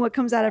amazing what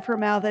comes out of her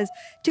mouth is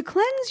to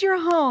cleanse your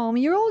home,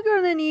 you're all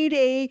going to need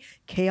a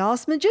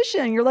chaos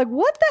magician. You're like,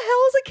 what the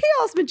hell is a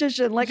chaos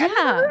magician? Like, I've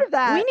never heard of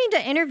that. We need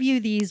to interview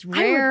these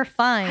rare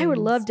finds. I would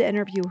love to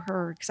interview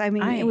her because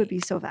it would be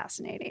so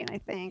fascinating, I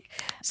think.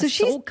 So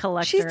soul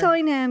collector. She's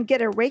telling him,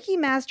 get a Reiki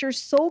master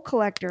soul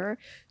collector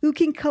who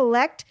can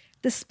collect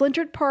the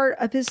splintered part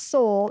of his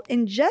soul,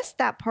 ingest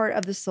that part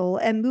of the soul,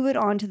 and move it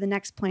on to the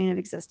next plane of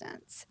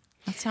existence.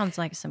 That sounds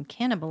like some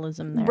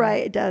cannibalism there.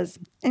 Right, it does.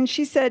 And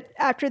she said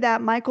after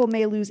that, Michael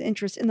may lose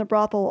interest in the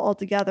brothel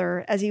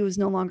altogether as he was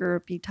no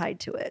longer be tied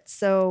to it.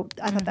 So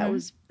I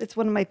thought it's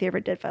one of my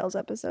favorite Dead Files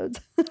episodes.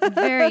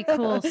 Very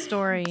cool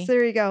story. So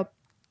there you go.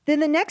 Then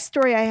the next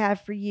story I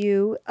have for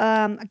you,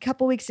 a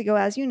couple weeks ago,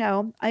 as you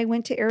know, I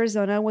went to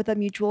Arizona with a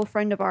mutual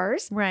friend of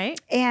ours. Right.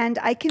 And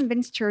I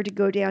convinced her to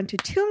go down to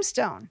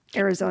Tombstone,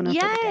 Arizona. For the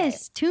day.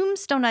 Yes,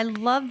 Tombstone. I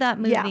love that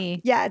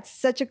movie. Yeah, it's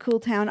such a cool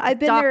town. I've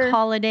been Doc there.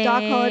 Holliday.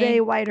 Doc Holliday,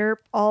 White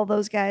Earp, all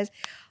those guys.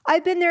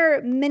 I've been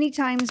there many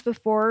times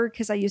before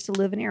because I used to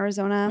live in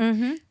Arizona.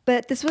 Mm-hmm.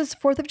 But this was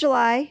 4th of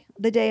July,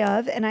 the day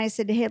of, and I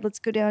said, hey, let's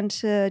go down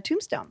to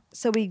Tombstone.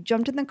 So we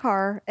jumped in the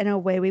car and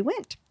away we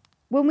went.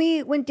 When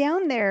we went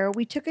down there,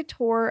 we took a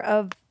tour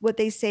of what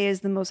they say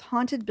is the most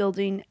haunted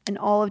building in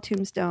all of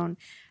Tombstone.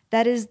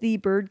 That is the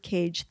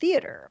Birdcage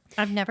Theater.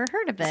 I've never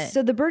heard of it.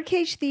 So the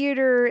Birdcage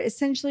Theater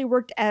essentially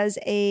worked as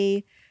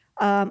a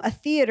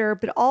theater,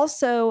 but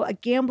also a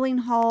gambling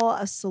hall,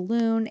 a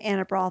saloon, and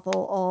a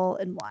brothel all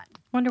in one.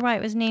 Wonder why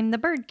it was named the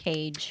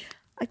Birdcage.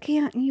 I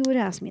can't. You would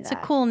ask me It's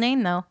that. a cool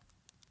name, though.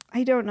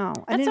 I don't know.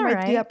 I That's didn't all do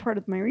right. that part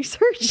of my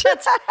research.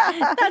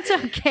 That's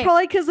okay.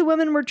 Probably because the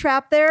women were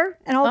trapped there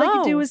and all they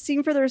could do Oh. was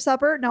sing for their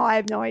supper. No, I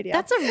have no idea.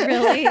 That's a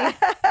really.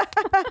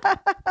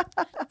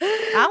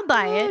 I'll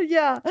buy it.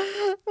 Yeah.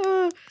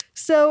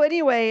 So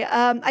anyway,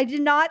 I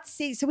did not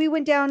see. So we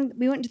went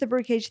into the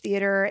Birdcage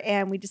Theater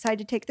and we decided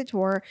to take the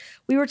tour.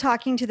 We were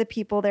talking to the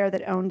people there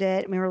that owned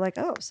it and we were like,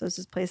 oh, so is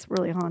this place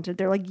really haunted?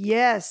 They're like,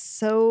 yes,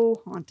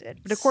 so haunted.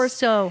 But of course,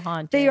 so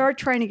haunted. they are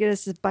trying to get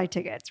us to buy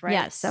tickets, right?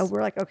 Yes. So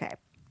we're like, okay.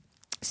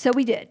 So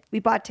we did. We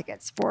bought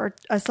tickets for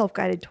a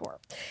self-guided tour.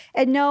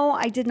 And no,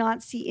 I did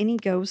not see any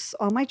ghosts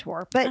on my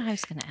tour. But I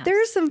was going to ask.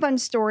 there's some fun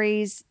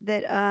stories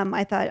that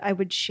I thought I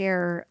would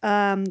share.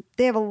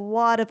 They have a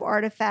lot of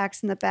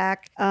artifacts in the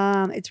back.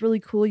 It's really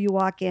cool. You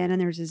walk in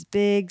and there's this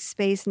big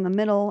space in the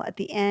middle. At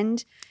the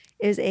end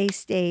is a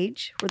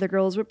stage where the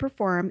girls would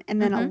perform.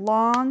 And then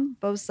along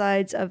both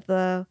sides of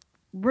the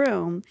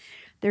room,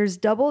 there's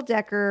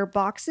double-decker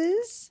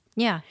boxes.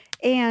 Yeah.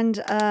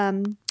 And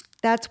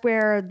That's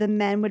where the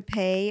men would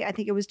pay. I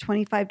think it was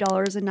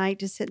 $25 a night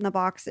to sit in the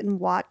box and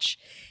watch.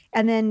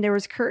 And then there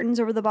was curtains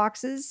over the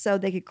boxes, so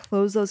they could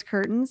close those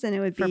curtains, and it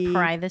would For be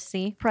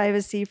privacy.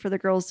 for the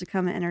girls to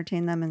come and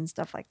entertain them and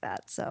stuff like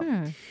that. So,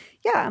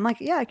 yeah, I'm like,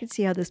 yeah, I could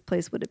see how this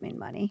place would have made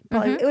money.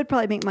 Probably, It would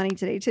probably make money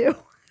today too.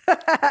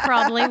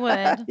 Probably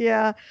would.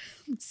 Yeah.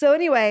 So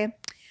anyway,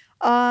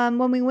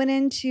 when we went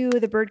into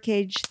the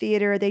Birdcage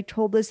Theater, they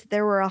told us that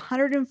there were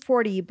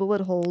 140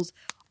 bullet holes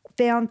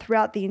found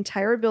throughout the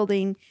entire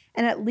building,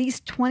 and at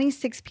least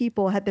 26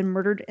 people had been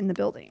murdered in the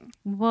building.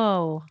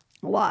 Whoa.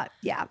 A lot.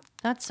 Yeah.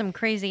 That's some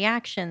crazy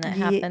action that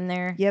happened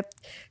there. Yep.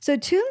 So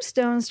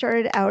Tombstone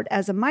started out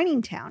as a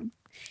mining town.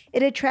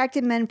 It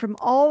attracted men from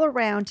all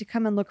around to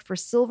come and look for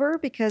silver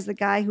because the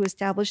guy who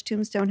established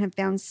Tombstone had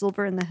found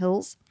silver in the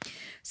hills.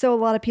 So a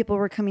lot of people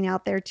were coming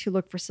out there to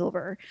look for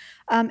silver.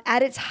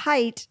 At its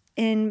height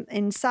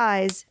in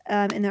size,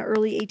 in the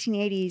early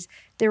 1880s,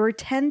 there were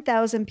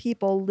 10,000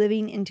 people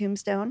living in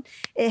Tombstone.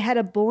 It had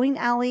a bowling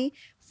alley,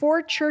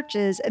 4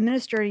 churches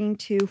administering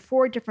to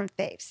 4 different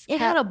faiths. It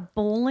had a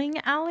bowling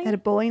alley? Had a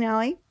bowling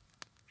alley.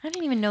 I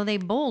didn't even know they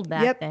bowled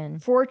back then.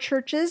 4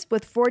 churches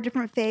with 4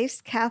 different faiths: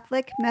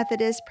 Catholic,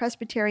 Methodist,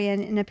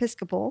 Presbyterian, and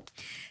Episcopal.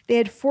 They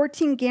had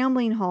 14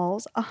 gambling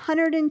halls,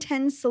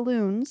 110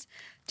 saloons,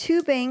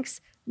 2 banks,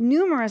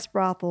 numerous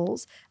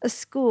brothels, a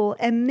school,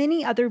 and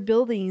many other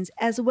buildings,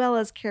 as well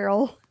as,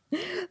 Carol,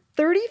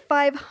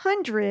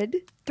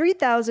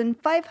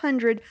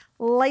 3,500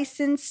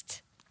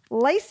 licensed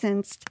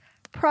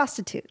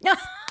prostitutes.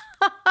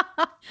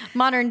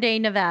 Modern day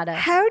Nevada.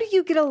 How do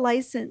you get a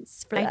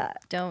license for that?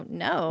 I don't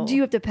know. Do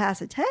you have to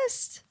pass a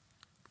test?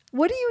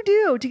 What do you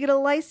do to get a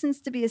license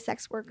to be a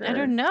sex worker? I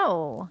don't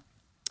know.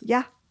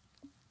 Yeah.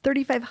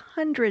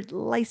 3,500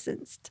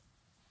 licensed.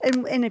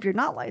 And if you're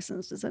not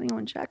licensed, does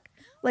anyone check?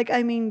 Like,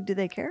 I mean, do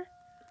they care?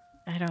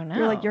 I don't know.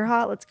 You're like, you're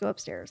hot, let's go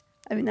upstairs.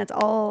 I mean, that's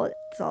all it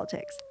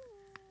takes.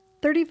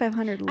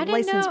 3,500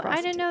 licensed prostitutes.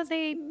 I didn't know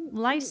they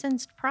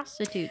licensed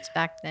prostitutes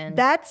back then.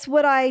 That's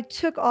what I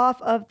took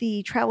off of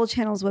the Travel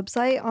Channel's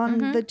website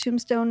on the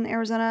Tombstone,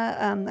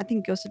 Arizona. I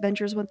think Ghost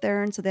Adventures went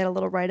there, and so they had a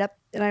little write-up.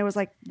 And I was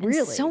like,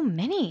 really? And so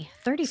many,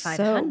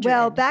 3,500.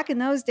 Well, back in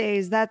those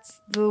days, that's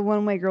the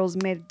one way girls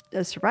made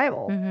a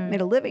survival,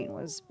 made a living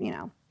was,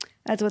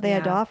 that's what they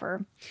had to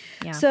offer.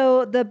 Yeah.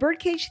 So the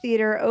Birdcage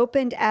Theater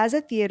opened as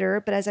a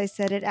theater, but as I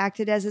said, it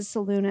acted as a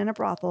saloon and a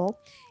brothel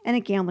and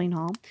a gambling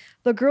hall.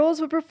 The girls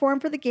would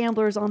perform for the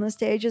gamblers on the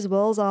stage as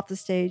well as off the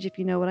stage, if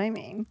you know what I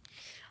mean.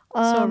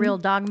 So a real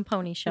dog and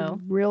pony show.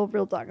 Real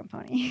dog and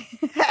pony.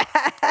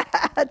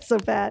 That's so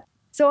bad.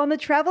 So on the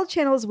Travel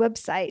Channel's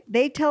website,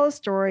 they tell a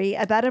story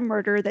about a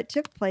murder that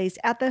took place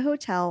at the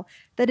hotel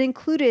that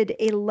included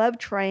a love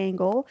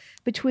triangle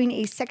between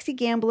a sexy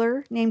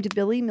gambler named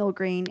Billy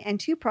Milgreen and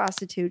 2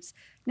 prostitutes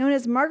known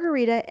as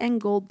Margarita and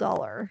Gold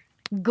Dollar.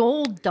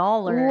 Gold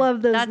Dollar.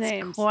 Love those That's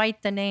names. That's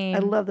quite the name. I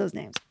love those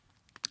names.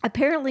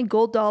 Apparently,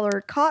 Gold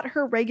Dollar caught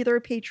her regular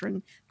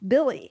patron,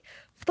 Billy,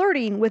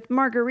 flirting with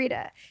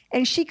Margarita,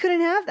 and she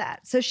couldn't have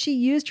that. So she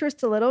used her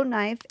stiletto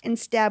knife and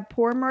stabbed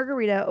poor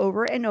Margarita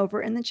over and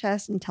over in the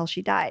chest until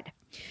she died.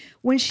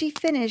 When she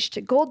finished,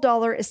 Gold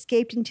Dollar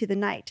escaped into the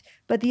night,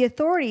 but the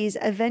authorities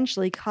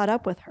eventually caught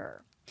up with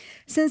her.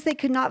 Since they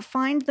could not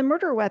find the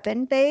murder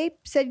weapon, they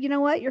said, you know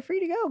what, you're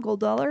free to go,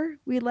 Gold Dollar.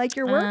 We like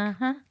your work.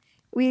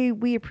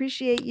 We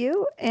appreciate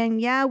you.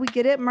 And yeah, we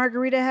get it.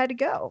 Margarita had to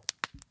go.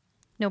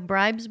 No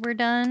bribes were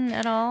done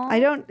at all?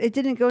 It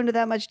didn't go into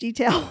that much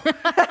detail.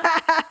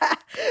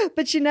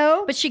 But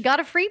But she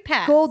got a free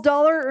pass. Gold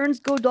Dollar earns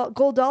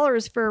gold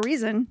dollars for a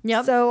reason.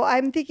 Yep. So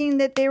I'm thinking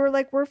that they were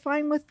like, we're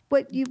fine with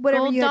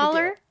whatever Gold you had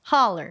dollar, to do.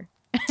 holler.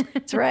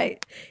 That's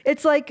right.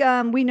 It's like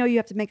we know you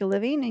have to make a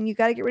living and you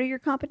got to get rid of your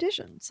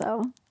competition.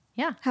 So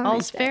Yeah, have a all's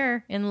nice day.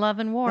 fair in love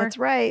and war. That's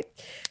right.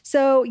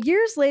 So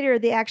years later,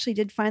 they actually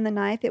did find the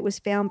knife. It was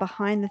found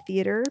behind the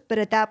theater. But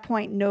at that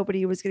point,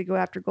 nobody was going to go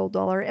after Gold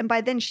Dollar. And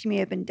by then, she may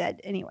have been dead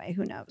anyway.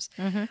 Who knows?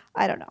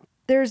 I don't know.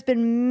 There's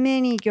been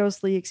many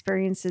ghostly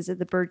experiences at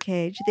the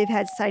Birdcage. They've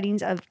had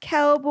sightings of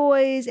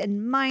cowboys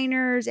and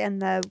miners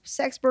and the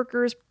sex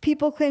workers.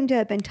 People claim to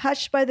have been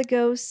touched by the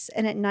ghosts.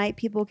 And at night,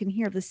 people can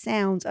hear the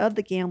sounds of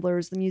the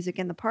gamblers, the music,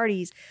 and the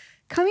parties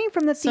coming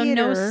from the So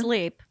theater. no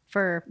sleep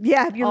for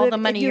if you all live, the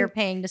money you're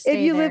paying to stay if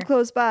you there. live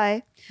close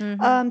by.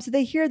 So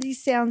they hear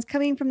these sounds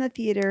coming from the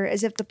theater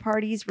as if the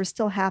parties were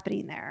still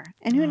happening there.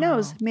 And who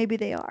knows, maybe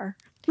they are.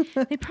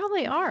 They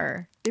probably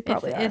are. They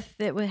probably are. If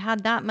it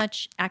had that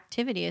much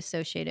activity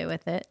associated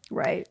with it.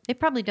 Right. They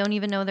probably don't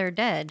even know they're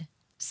dead.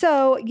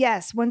 So,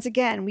 yes, once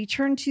again, we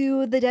turn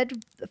to the Dead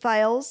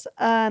Files,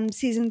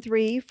 season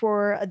 3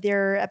 for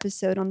their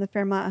episode on the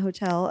Fairmont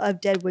Hotel of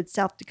Deadwood,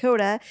 South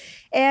Dakota.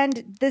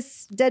 And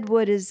this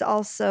Deadwood is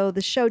also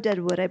the show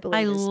Deadwood, I believe.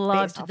 I is based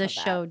loved off the of that.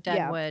 show Yeah.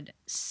 Deadwood.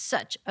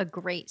 Such a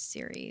great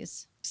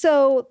series.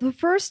 So the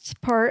first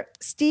part,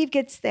 Steve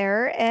gets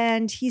there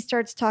and he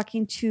starts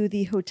talking to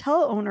the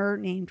hotel owner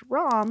named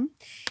Ron.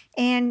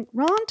 And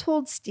Ron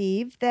told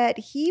Steve that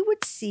he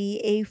would see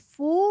a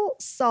full,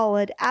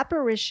 solid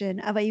apparition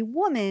of a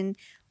woman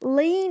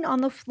laying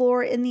on the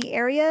floor in the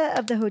area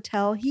of the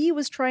hotel he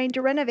was trying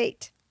to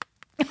renovate.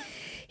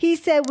 He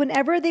said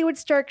whenever they would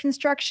start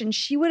construction,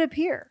 she would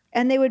appear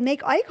and they would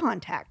make eye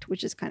contact,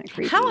 which is kind of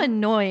creepy. How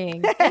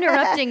annoying.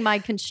 Interrupting my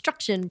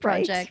construction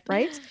project.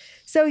 Right.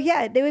 So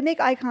yeah, they would make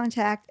eye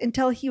contact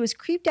until he was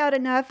creeped out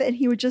enough and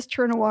he would just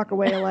turn and walk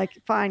away like,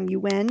 fine, you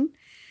win.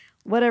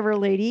 Whatever,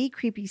 lady,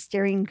 creepy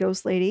staring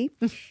ghost lady.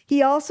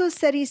 He also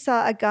said he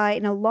saw a guy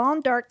in a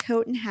long dark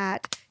coat and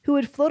hat who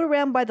would float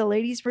around by the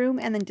ladies' room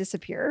and then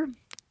disappear.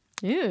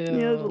 Ew. Yeah,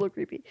 it was a little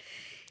creepy.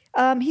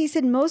 He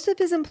said most of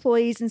his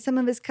employees and some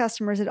of his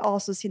customers had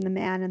also seen the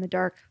man in the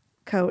dark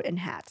coat and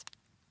hat.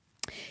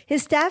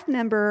 His staff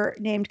member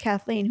named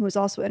Kathleen, who was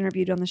also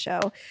interviewed on the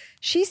show,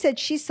 she said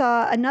she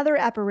saw another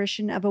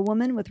apparition of a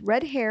woman with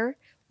red hair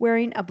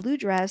wearing a blue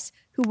dress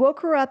who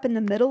woke her up in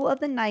the middle of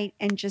the night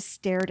and just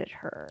stared at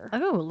her.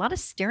 Oh, a lot of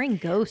staring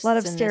ghosts. A lot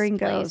of in staring this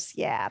place. ghosts.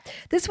 Yeah.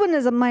 This one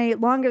is my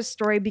longest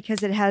story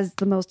because it has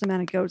the most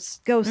amount of ghosts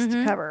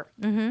to cover.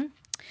 Mm-hmm.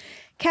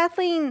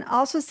 Kathleen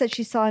also said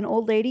she saw an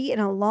old lady in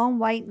a long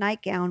white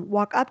nightgown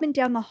walk up and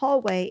down the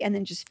hallway and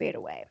then just fade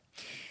away.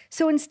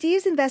 So in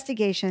Steve's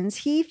investigations,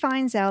 he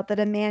finds out that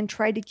a man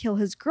tried to kill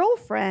his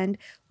girlfriend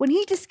when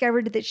he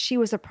discovered that she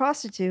was a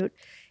prostitute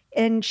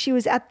and she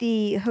was at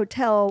the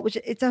hotel, which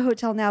it's a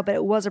hotel now, but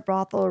it was a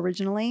brothel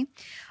originally.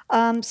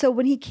 So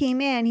when he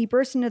came in, he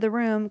burst into the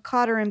room,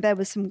 caught her in bed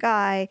with some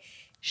guy,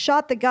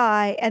 shot the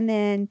guy, and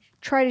then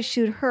tried to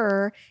shoot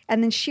her.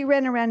 And then she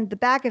ran around the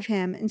back of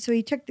him. And so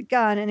he took the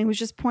gun and he was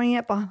just pointing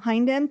it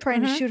behind him,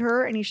 trying to shoot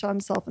her. And he shot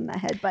himself in the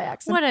head by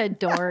accident. What a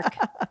dork.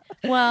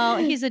 Well,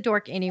 he's a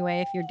dork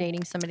anyway. If you're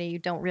dating somebody, you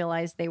don't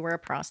realize they were a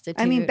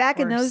prostitute. I mean, back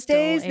in or those still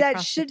days, a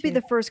that should be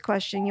the prostitute. first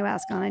question you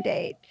ask on a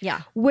date.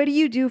 Yeah. What do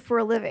you do for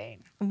a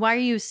living? Why are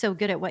you so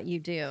good at what you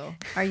do?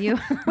 Are you?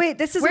 Wait,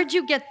 this is Where'd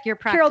you get your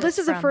practice Carol, this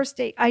is a from? first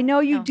date. I know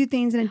you do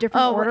things in a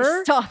different Oh,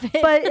 order. stop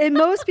it. But in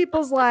most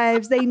people's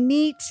lives, they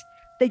meet,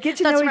 they get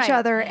to That's know each right.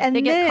 other, and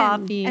They then get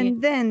coffee,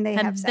 and then they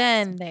have and sex.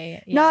 then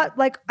they Not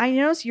like, I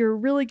noticed you're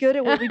really good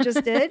at what we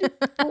just did.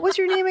 What was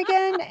your name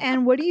again?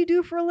 And what do you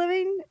do for a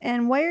living?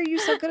 And why are you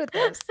so good at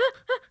this?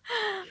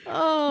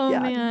 Oh Yeah,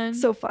 man.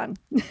 so fun.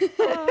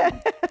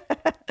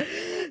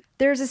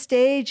 There's a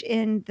stage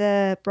in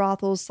the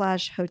brothel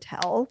 /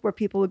 hotel where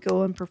people would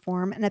go and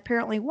perform. And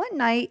apparently one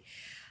night,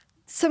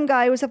 some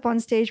guy was up on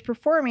stage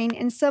performing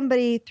and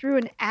somebody threw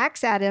an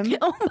axe at him.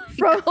 Oh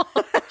my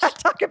God.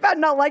 Talk about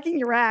not liking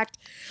your act.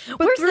 But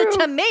Where's the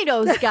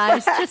tomatoes,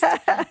 guys? Just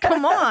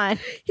come on.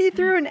 He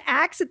threw an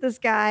axe at this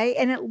guy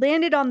and it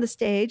landed on the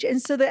stage.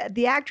 And so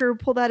the actor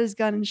pulled out his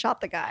gun and shot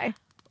the guy.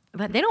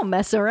 But they don't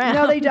mess around.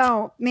 No, they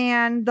don't.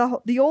 Man,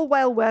 the old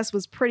Wild West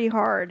was pretty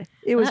hard.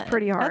 It was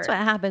pretty hard. That's what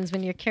happens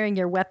when you're carrying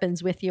your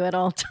weapons with you at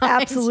all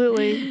times.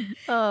 Absolutely.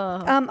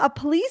 Oh. A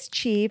police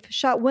chief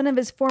shot one of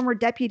his former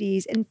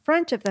deputies in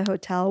front of the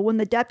hotel when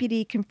the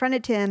deputy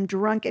confronted him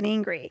drunk and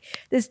angry.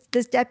 This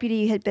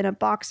deputy had been a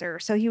boxer,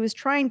 so he was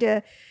trying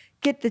to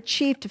get the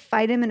chief to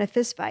fight him in a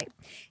fist fight.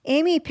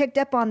 Amy picked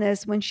up on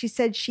this when she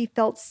said she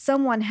felt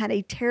someone had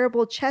a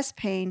terrible chest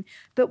pain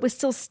but was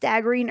still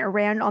staggering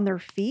around on their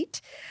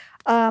feet.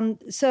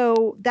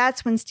 So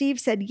that's when Steve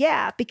said,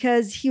 yeah,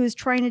 because he was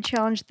trying to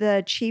challenge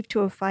the chief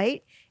to a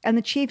fight. And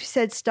the chief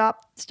said,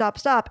 stop,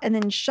 and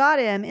then shot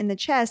him in the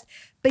chest.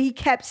 But he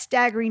kept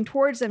staggering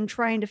towards him,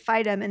 trying to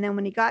fight him. And then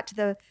when he got to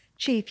the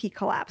chief, he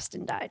collapsed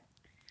and died.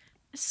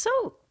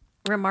 So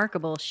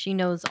remarkable. She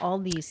knows all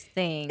these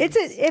things.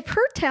 If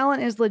her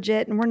talent is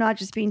legit and we're not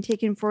just being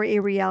taken for a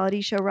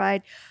reality show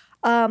ride,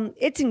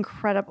 it's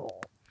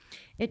incredible.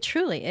 It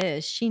truly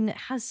is. She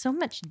has so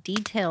much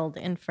detailed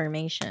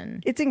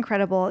information. It's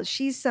incredible.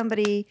 She's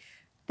somebody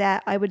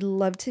that I would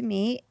love to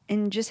meet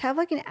and just have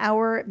like an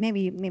hour,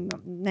 maybe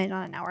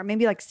not an hour,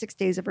 maybe like 6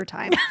 days of her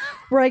time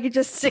where I could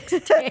just 6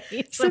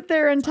 days. sit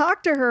there and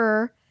talk to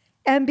her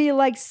and be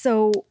like,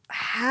 so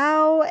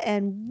how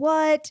and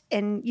what?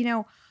 And,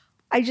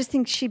 I just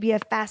think she'd be a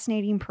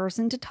fascinating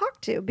person to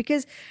talk to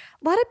because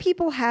a lot of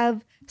people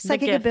have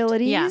psychic gift,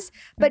 abilities, yeah.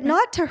 but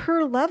not to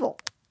her level.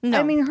 No.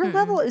 I mean, her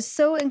level is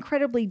so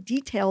incredibly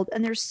detailed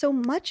and there's so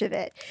much of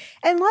it.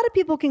 And a lot of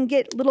people can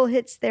get little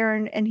hits there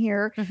and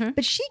here,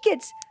 but she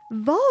gets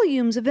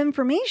volumes of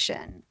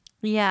information.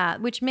 Yeah,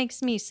 which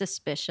makes me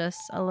suspicious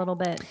a little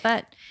bit.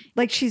 But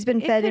Like she's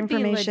been It fed could be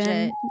information.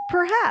 legit.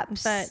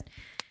 Perhaps. but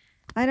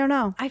I don't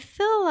know. I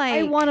feel like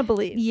I want to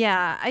believe.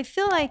 Yeah, I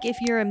feel like if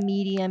you're a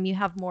medium, you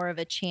have more of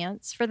a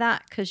chance for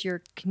that because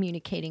you're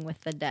communicating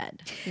with the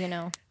dead,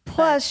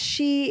 Plus,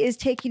 she is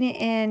taking it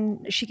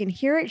in. She can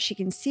hear it, she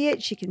can see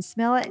it, she can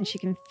smell it, and she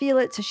can feel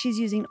it. So she's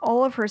using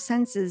all of her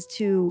senses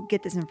to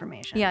get this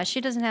information. Yeah,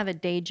 she doesn't have a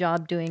day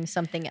job doing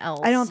something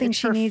else. I don't think It's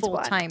she her needs one.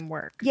 full-time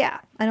work.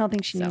 Yeah, I don't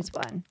think she needs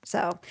one.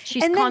 So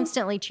She's and then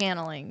constantly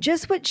channeling.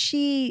 just what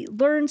she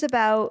learns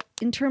about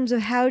in terms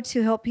of how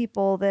to help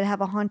people that have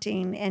a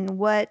haunting and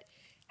what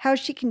how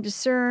she can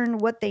discern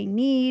what they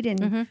need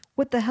and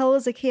what the hell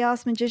is a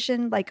chaos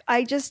magician. Like,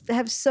 I just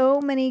have so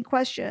many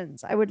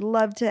questions I would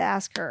love to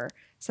ask her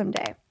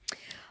someday.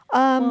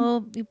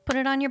 Well, you put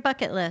it on your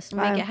bucket list.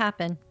 Make it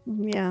happen.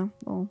 Yeah,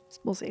 well,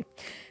 we'll see.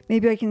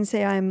 Maybe I can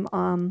say I'm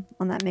on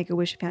that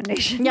Make-A-Wish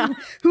Foundation. Yeah.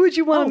 Who would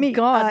you want to meet?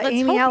 God, let's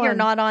Amy hope Allen. you're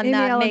not on Amy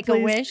that Allen,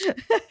 Make-A-Wish.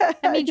 please.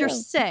 That means you're know.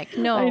 sick.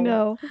 No. I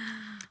know.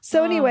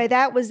 So anyway,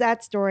 that was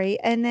that story.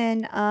 And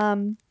then,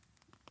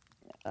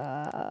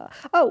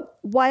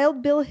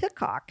 Wild Bill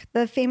Hickok,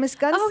 the famous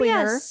gunslinger. Oh,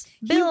 yes.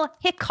 Bill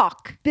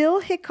Hickok. Bill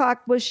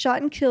Hickok was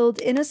shot and killed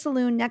in a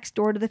saloon next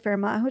door to the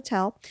Fairmont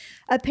Hotel.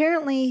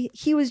 Apparently,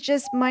 he was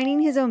just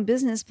minding his own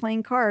business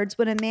playing cards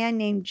when a man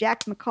named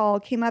Jack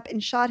McCall came up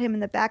and shot him in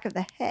the back of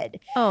the head.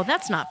 Oh,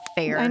 that's not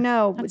fair. I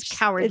know. That's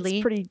cowardly.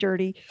 It's pretty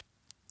dirty.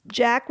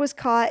 Jack was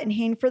caught and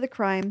hanged for the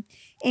crime.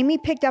 Amy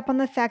picked up on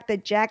the fact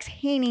that Jack's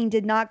hanging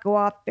did not go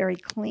off very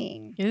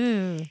clean.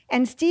 Ooh.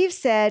 And Steve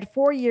said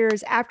 4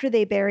 years after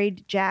they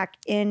buried Jack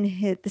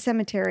in the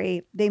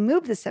cemetery, they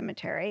moved the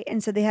cemetery.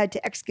 And so they had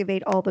to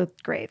excavate all the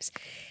graves.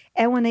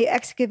 And when they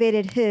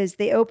excavated his,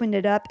 they opened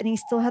it up and he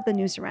still had the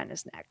noose around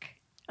his neck.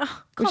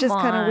 Oh, Which is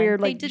kind of weird.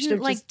 They Like, you didn't should've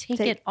like just take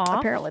it off.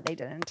 Apparently they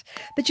didn't.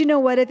 But you know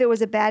what? If it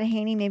was a bad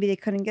hanging, maybe they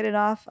couldn't get it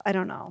off. I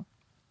don't know.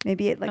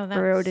 Maybe it Oh,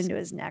 burrowed that's into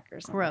his neck or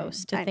something.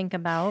 Gross to think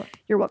about.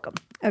 You're welcome.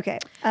 Okay.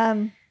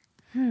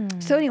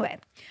 So anyway,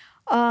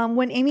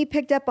 when Amy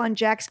picked up on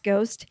Jack's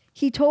ghost,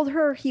 he told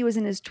her he was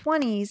in his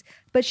 20s,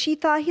 but she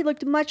thought he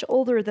looked much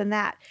older than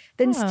that.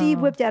 Then Steve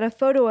Oh. whipped out a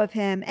photo of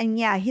him, and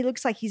yeah, he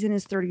looks like he's in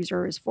his 30s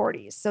or his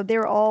 40s. So they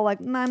were all like,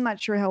 I'm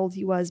not sure how old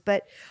he was,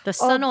 but The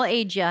sun will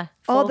age you.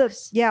 all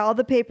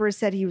the papers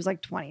said he was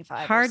like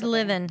 25. or Hard something.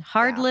 living.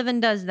 Hard Yeah. living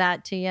does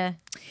that to you.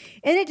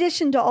 In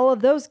addition to all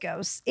of those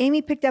ghosts,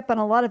 Amy picked up on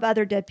a lot of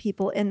other dead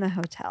people in the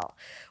hotel.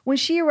 When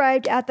she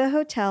arrived at the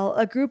hotel,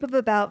 a group of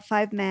about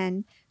 5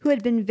 men who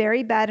had been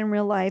very bad in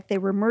real life, they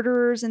were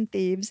murderers and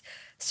thieves,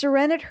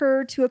 surrounded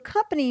her to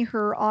accompany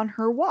her on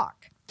her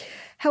walk.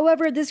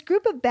 However, this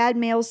group of bad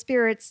male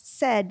spirits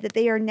said that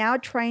they are now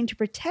trying to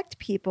protect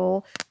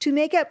people to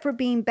make up for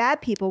being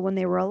bad people when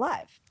they were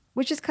alive,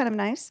 which is kind of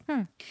nice.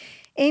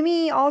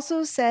 Amy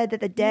also said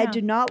that the dead Yeah.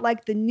 do not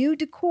like the new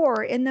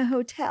decor in the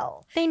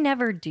hotel. They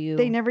never do.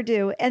 They never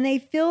do. And they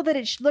feel that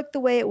it should look the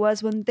way it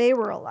was when they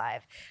were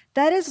alive.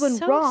 That is when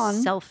so Ron,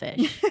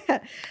 selfish.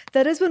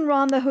 that is when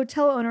Ron, the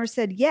hotel owner,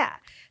 said, yeah,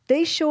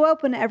 they show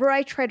up whenever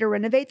I try to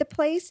renovate the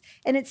place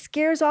and it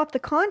scares off the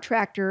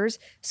contractors.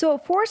 So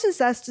it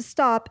forces us to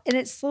stop and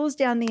it slows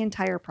down the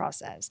entire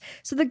process.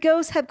 So the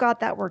ghosts have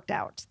got that worked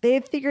out. They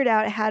have figured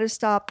out how to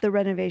stop the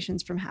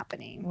renovations from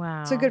happening.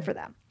 Wow. So good for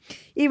them.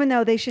 Even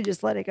though they should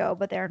just let it go,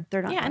 but they're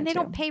not. Yeah, and going they to.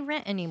 don't pay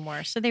rent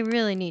anymore, so they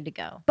really need to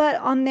go. But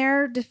on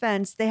their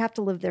defense, they have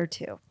to live there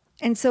too.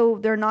 And so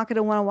they're not going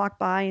to want to walk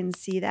by and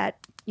see that,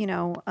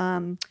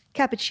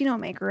 cappuccino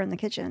maker in the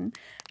kitchen.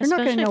 They're not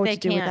going Especially to know if what they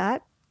to do with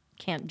that.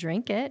 Can't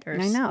drink it or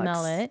I know.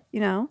 smell it.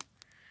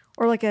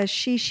 Or like a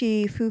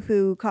shishi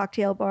foo-foo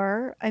cocktail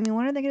bar. I mean,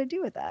 what are they going to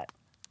do with that?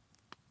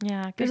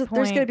 Yeah, good There's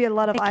point. going to be a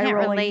lot of They eye can't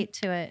rolling. relate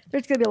to it.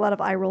 There's going to be a lot of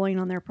eye rolling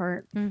on their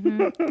part.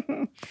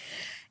 Mm-hmm.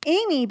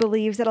 Amy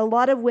believes that a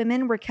lot of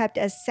women were kept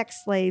as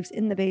sex slaves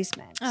in the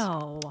basement.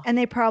 Oh, And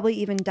they probably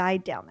even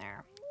died down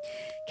there.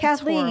 That's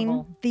Kathleen,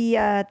 horrible. the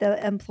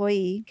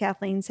employee,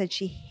 Kathleen said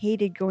she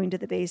hated going to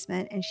the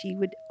basement and she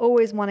would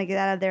always want to get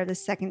out of there the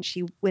second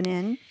she went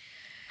in.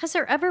 has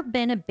there ever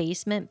been a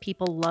basement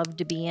people love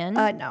to be in?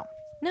 No.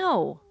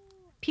 No,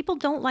 people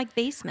don't like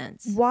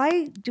basements.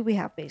 Why do we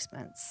have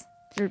basements?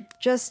 They're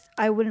just,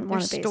 I wouldn't They're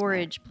want a basement.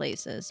 storage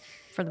places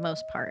for the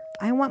most part.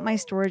 I want my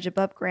storage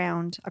above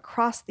ground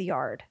across the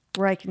yard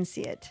where I can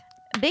see it.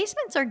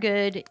 Basements are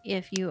good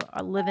if you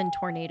live in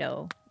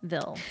Tornadoville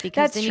because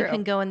That's then true. you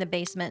can go in the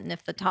basement and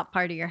if the top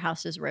part of your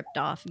house is ripped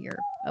off, you're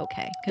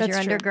okay because That's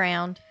you're true.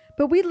 underground.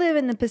 But we live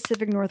in the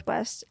Pacific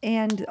Northwest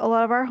and a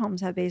lot of our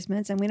homes have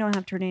basements and we don't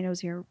have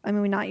tornadoes here. I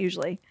mean, not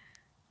usually.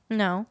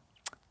 No.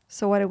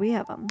 So why do we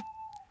have them?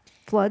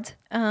 Floods?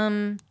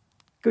 Um,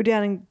 Go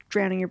down and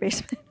drown in your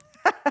basement.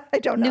 I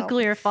don't know.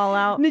 nuclear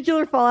fallout.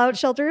 Nuclear fallout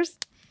shelters?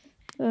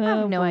 I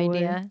have no boy.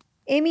 idea.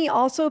 Amy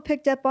also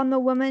picked up on the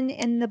woman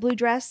in the blue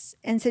dress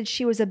and said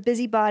she was a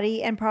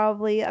busybody and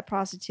probably a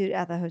prostitute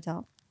at the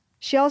hotel.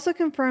 She also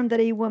confirmed that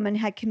a woman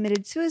had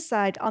committed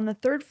suicide on the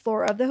 3rd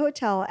floor of the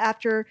hotel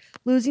after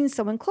losing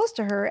someone close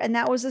to her. And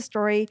that was the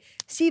story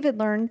Steve had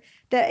learned,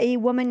 that a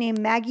woman named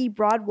Maggie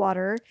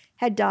Broadwater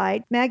had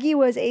died. Maggie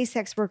was a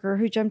sex worker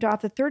who jumped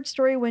off the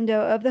 3rd-story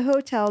window of the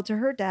hotel to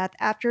her death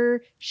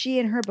after she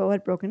and her beau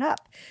had broken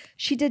up.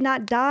 She did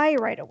not die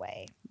right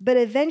away. but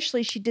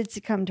eventually she did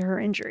succumb to her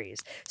injuries.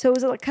 So it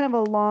was kind of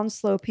a long,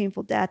 slow,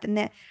 painful death.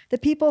 And the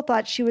people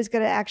thought she was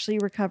going to actually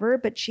recover,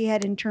 but she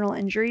had internal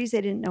injuries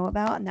they didn't know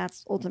about. And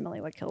that's ultimately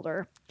what killed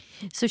her.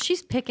 So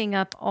she's picking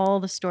up all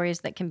the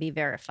stories that can be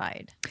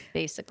verified,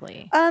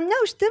 basically. No,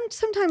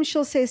 sometimes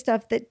she'll say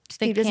stuff that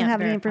Steve doesn't can't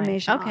have any verify.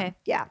 information Okay. on.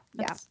 Yeah.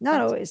 That's- Not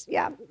that's- always.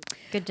 Yeah.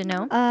 Good to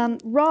know.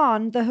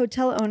 Ron, the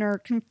hotel owner,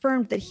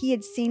 confirmed that he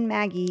had seen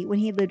Maggie when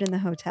he lived in the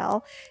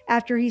hotel.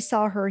 After he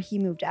saw her, he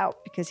moved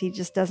out because he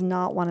just does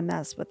not want to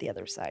mess with the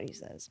other side, he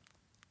says.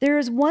 There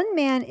is one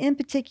man in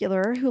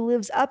particular who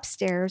lives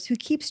upstairs who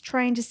keeps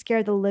trying to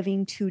scare the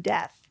living to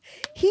death.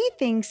 He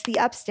thinks the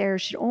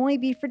upstairs should only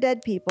be for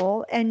dead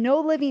people and no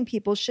living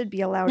people should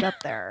be allowed up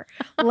there,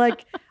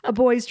 like a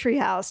boys'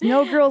 treehouse.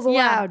 No girls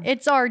allowed. Yeah,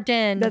 it's our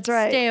den. That's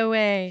right. Stay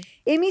away.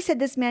 Amy said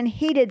this man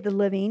hated the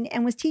living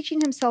and was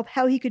teaching himself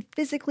how he could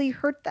physically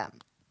hurt them.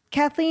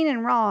 Kathleen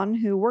and Ron,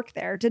 who work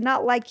there, did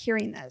not like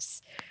hearing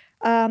this.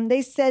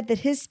 They said that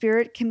his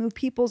spirit can move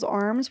people's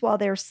arms while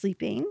they're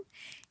sleeping.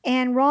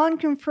 And Ron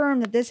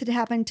confirmed that this had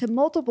happened to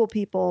multiple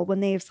people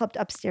when they have slept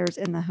upstairs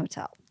in the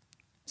hotel.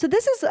 So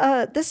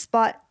this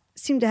spot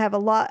seemed to have a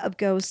lot of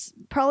ghosts,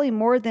 probably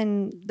more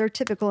than their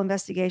typical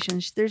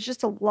investigations. There's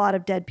just a lot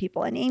of dead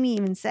people. And Amy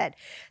even said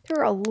there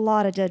are a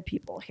lot of dead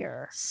people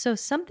here. So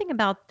something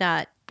about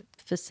that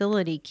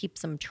facility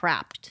keeps them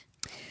trapped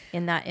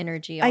in that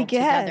energy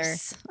altogether.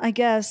 I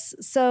guess.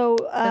 So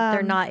That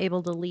they're not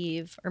able to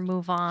leave or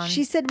move on.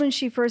 She said when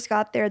she first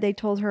got there, they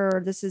told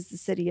her this is the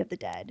city of the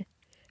dead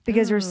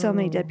because there's so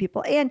many dead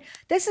people. And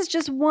this is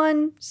just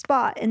one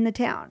spot in the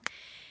town.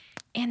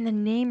 And the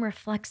name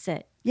reflects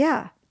it.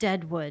 Yeah.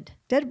 Deadwood.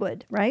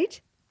 Deadwood,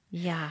 right?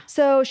 Yeah.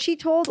 So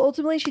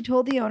ultimately she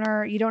told the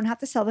owner, you don't have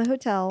to sell the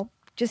hotel.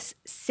 Just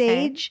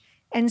sage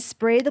and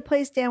spray the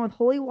place down with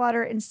holy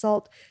water and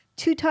salt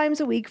 2 times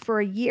a week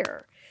for a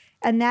year.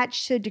 And that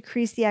should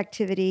decrease the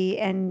activity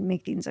and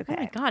make things okay.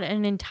 Oh my God,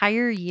 an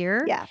entire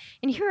year? Yeah.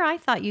 And here I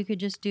thought you could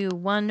just do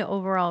one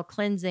overall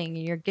cleansing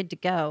and you're good to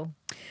go.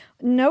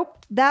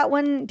 Nope. That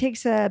one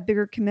takes a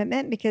bigger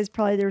commitment because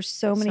probably there's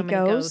so many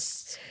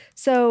ghosts.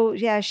 So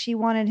yeah, she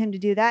wanted him to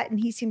do that and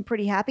he seemed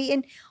pretty happy.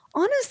 And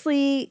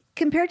honestly,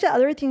 compared to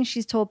other things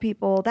she's told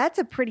people, that's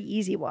a pretty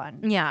easy one.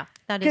 Yeah,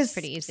 that is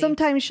pretty easy.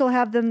 Sometimes she'll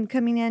have them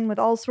coming in with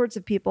all sorts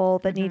of people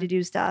that need to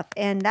do stuff.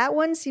 And that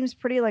one seems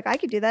pretty like I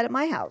could do that at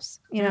my house,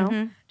 you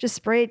know, just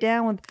spray it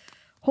down with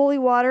holy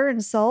water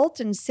and salt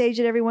and sage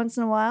it every once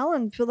in a while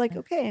and feel like,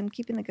 okay, I'm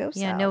keeping the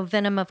ghosts out. No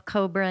venom of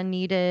cobra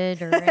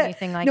needed or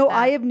anything like no that.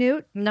 eye of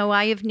newt. No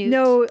eye of newt.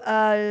 No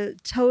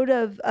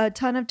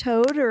ton of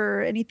toad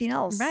or anything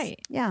else.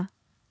 Right. Yeah.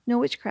 No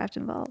witchcraft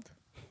involved.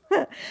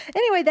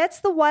 Anyway,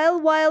 that's the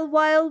wild, wild,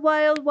 wild,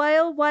 wild,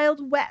 wild,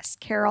 wild west,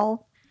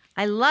 Carol.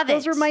 I love it.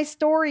 Those are my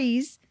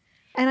stories,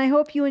 and I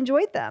hope you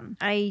enjoyed them.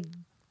 I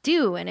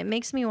do, and it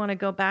makes me want to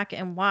go back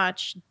and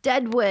watch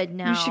Deadwood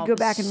now. You should go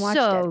back and watch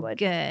Deadwood.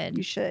 Good.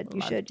 You should.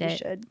 You Loved should. You it.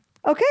 should.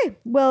 Okay.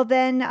 Well,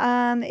 then,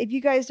 if you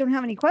guys don't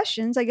have any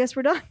questions, I guess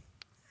we're done.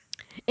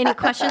 Any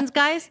questions,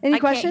 guys? Any I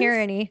questions? can't hear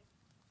any.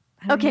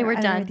 I don't Okay, hear- we're I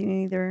don't done. hear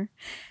anything either.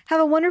 Have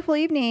a wonderful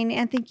evening,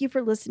 and thank you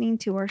for listening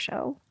to our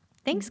show.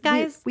 Thanks,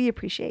 guys. We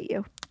appreciate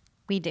you.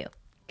 We do.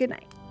 Good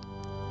night.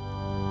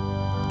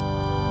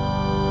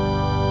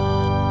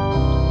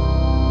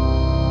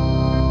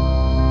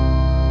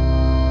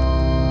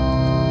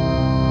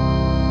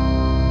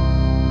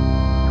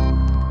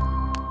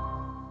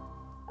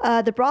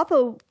 The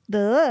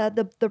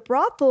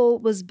brothel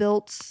was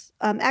built.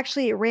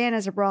 Actually, it ran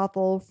as a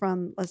brothel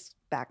from. Let's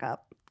back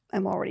up.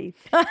 I'm already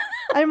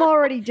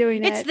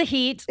doing it. It's the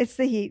heat. It's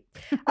the heat.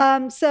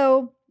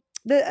 So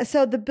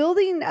the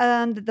building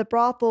that the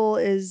brothel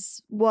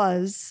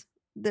was.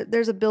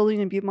 There's a building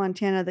in Butte,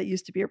 Montana that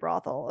used to be a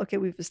brothel. Okay,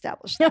 we've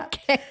established that.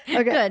 Okay.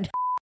 Good.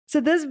 So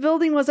this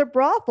building was a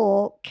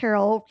brothel,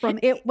 Carol. From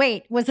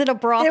Wait, was it a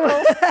brothel?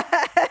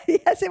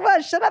 Yes, it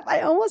was. Shut up!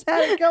 I almost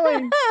had it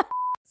going.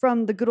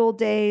 From the good old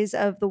days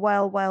of the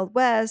Wild Wild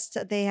West,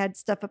 they had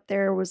stuff up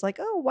there. Was like,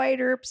 oh,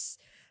 White Earps,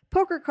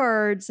 poker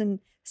cards, and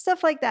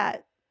stuff like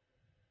that.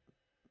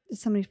 Did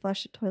somebody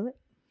flush the toilet?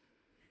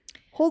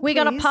 Hold. We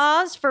got to please.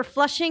 pause for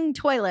flushing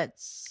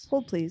toilets.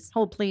 Hold, please.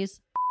 Hold,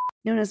 please.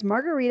 Known as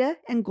Margarita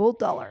and Gold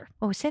Dollar.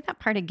 Oh, say that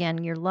part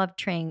again. Your love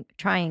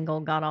triangle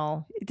got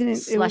all It didn't.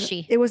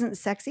 Slushy. It wasn't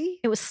sexy.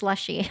 It was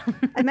slushy.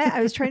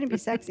 I was trying to be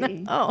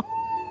sexy. Oh.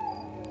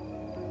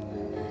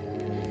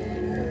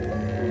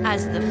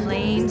 As the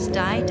flames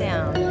die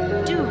down,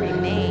 do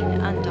remain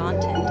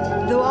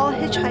undaunted. Though all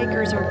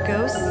hitchhikers are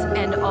ghosts,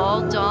 And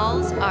all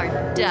dolls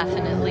are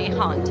definitely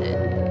haunted.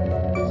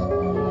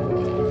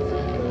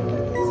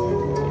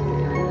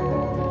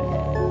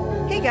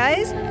 hey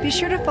guys, be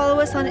sure to follow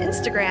us on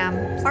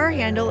Instagram. Our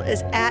handle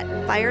is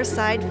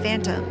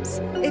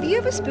 @FiresidePhantoms. If you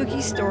have a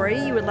spooky story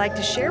you would like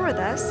to share with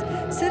us,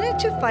 send it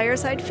to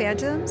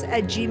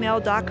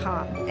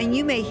firesidephantoms@gmail.com and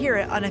you may hear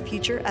it on a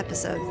future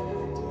episode.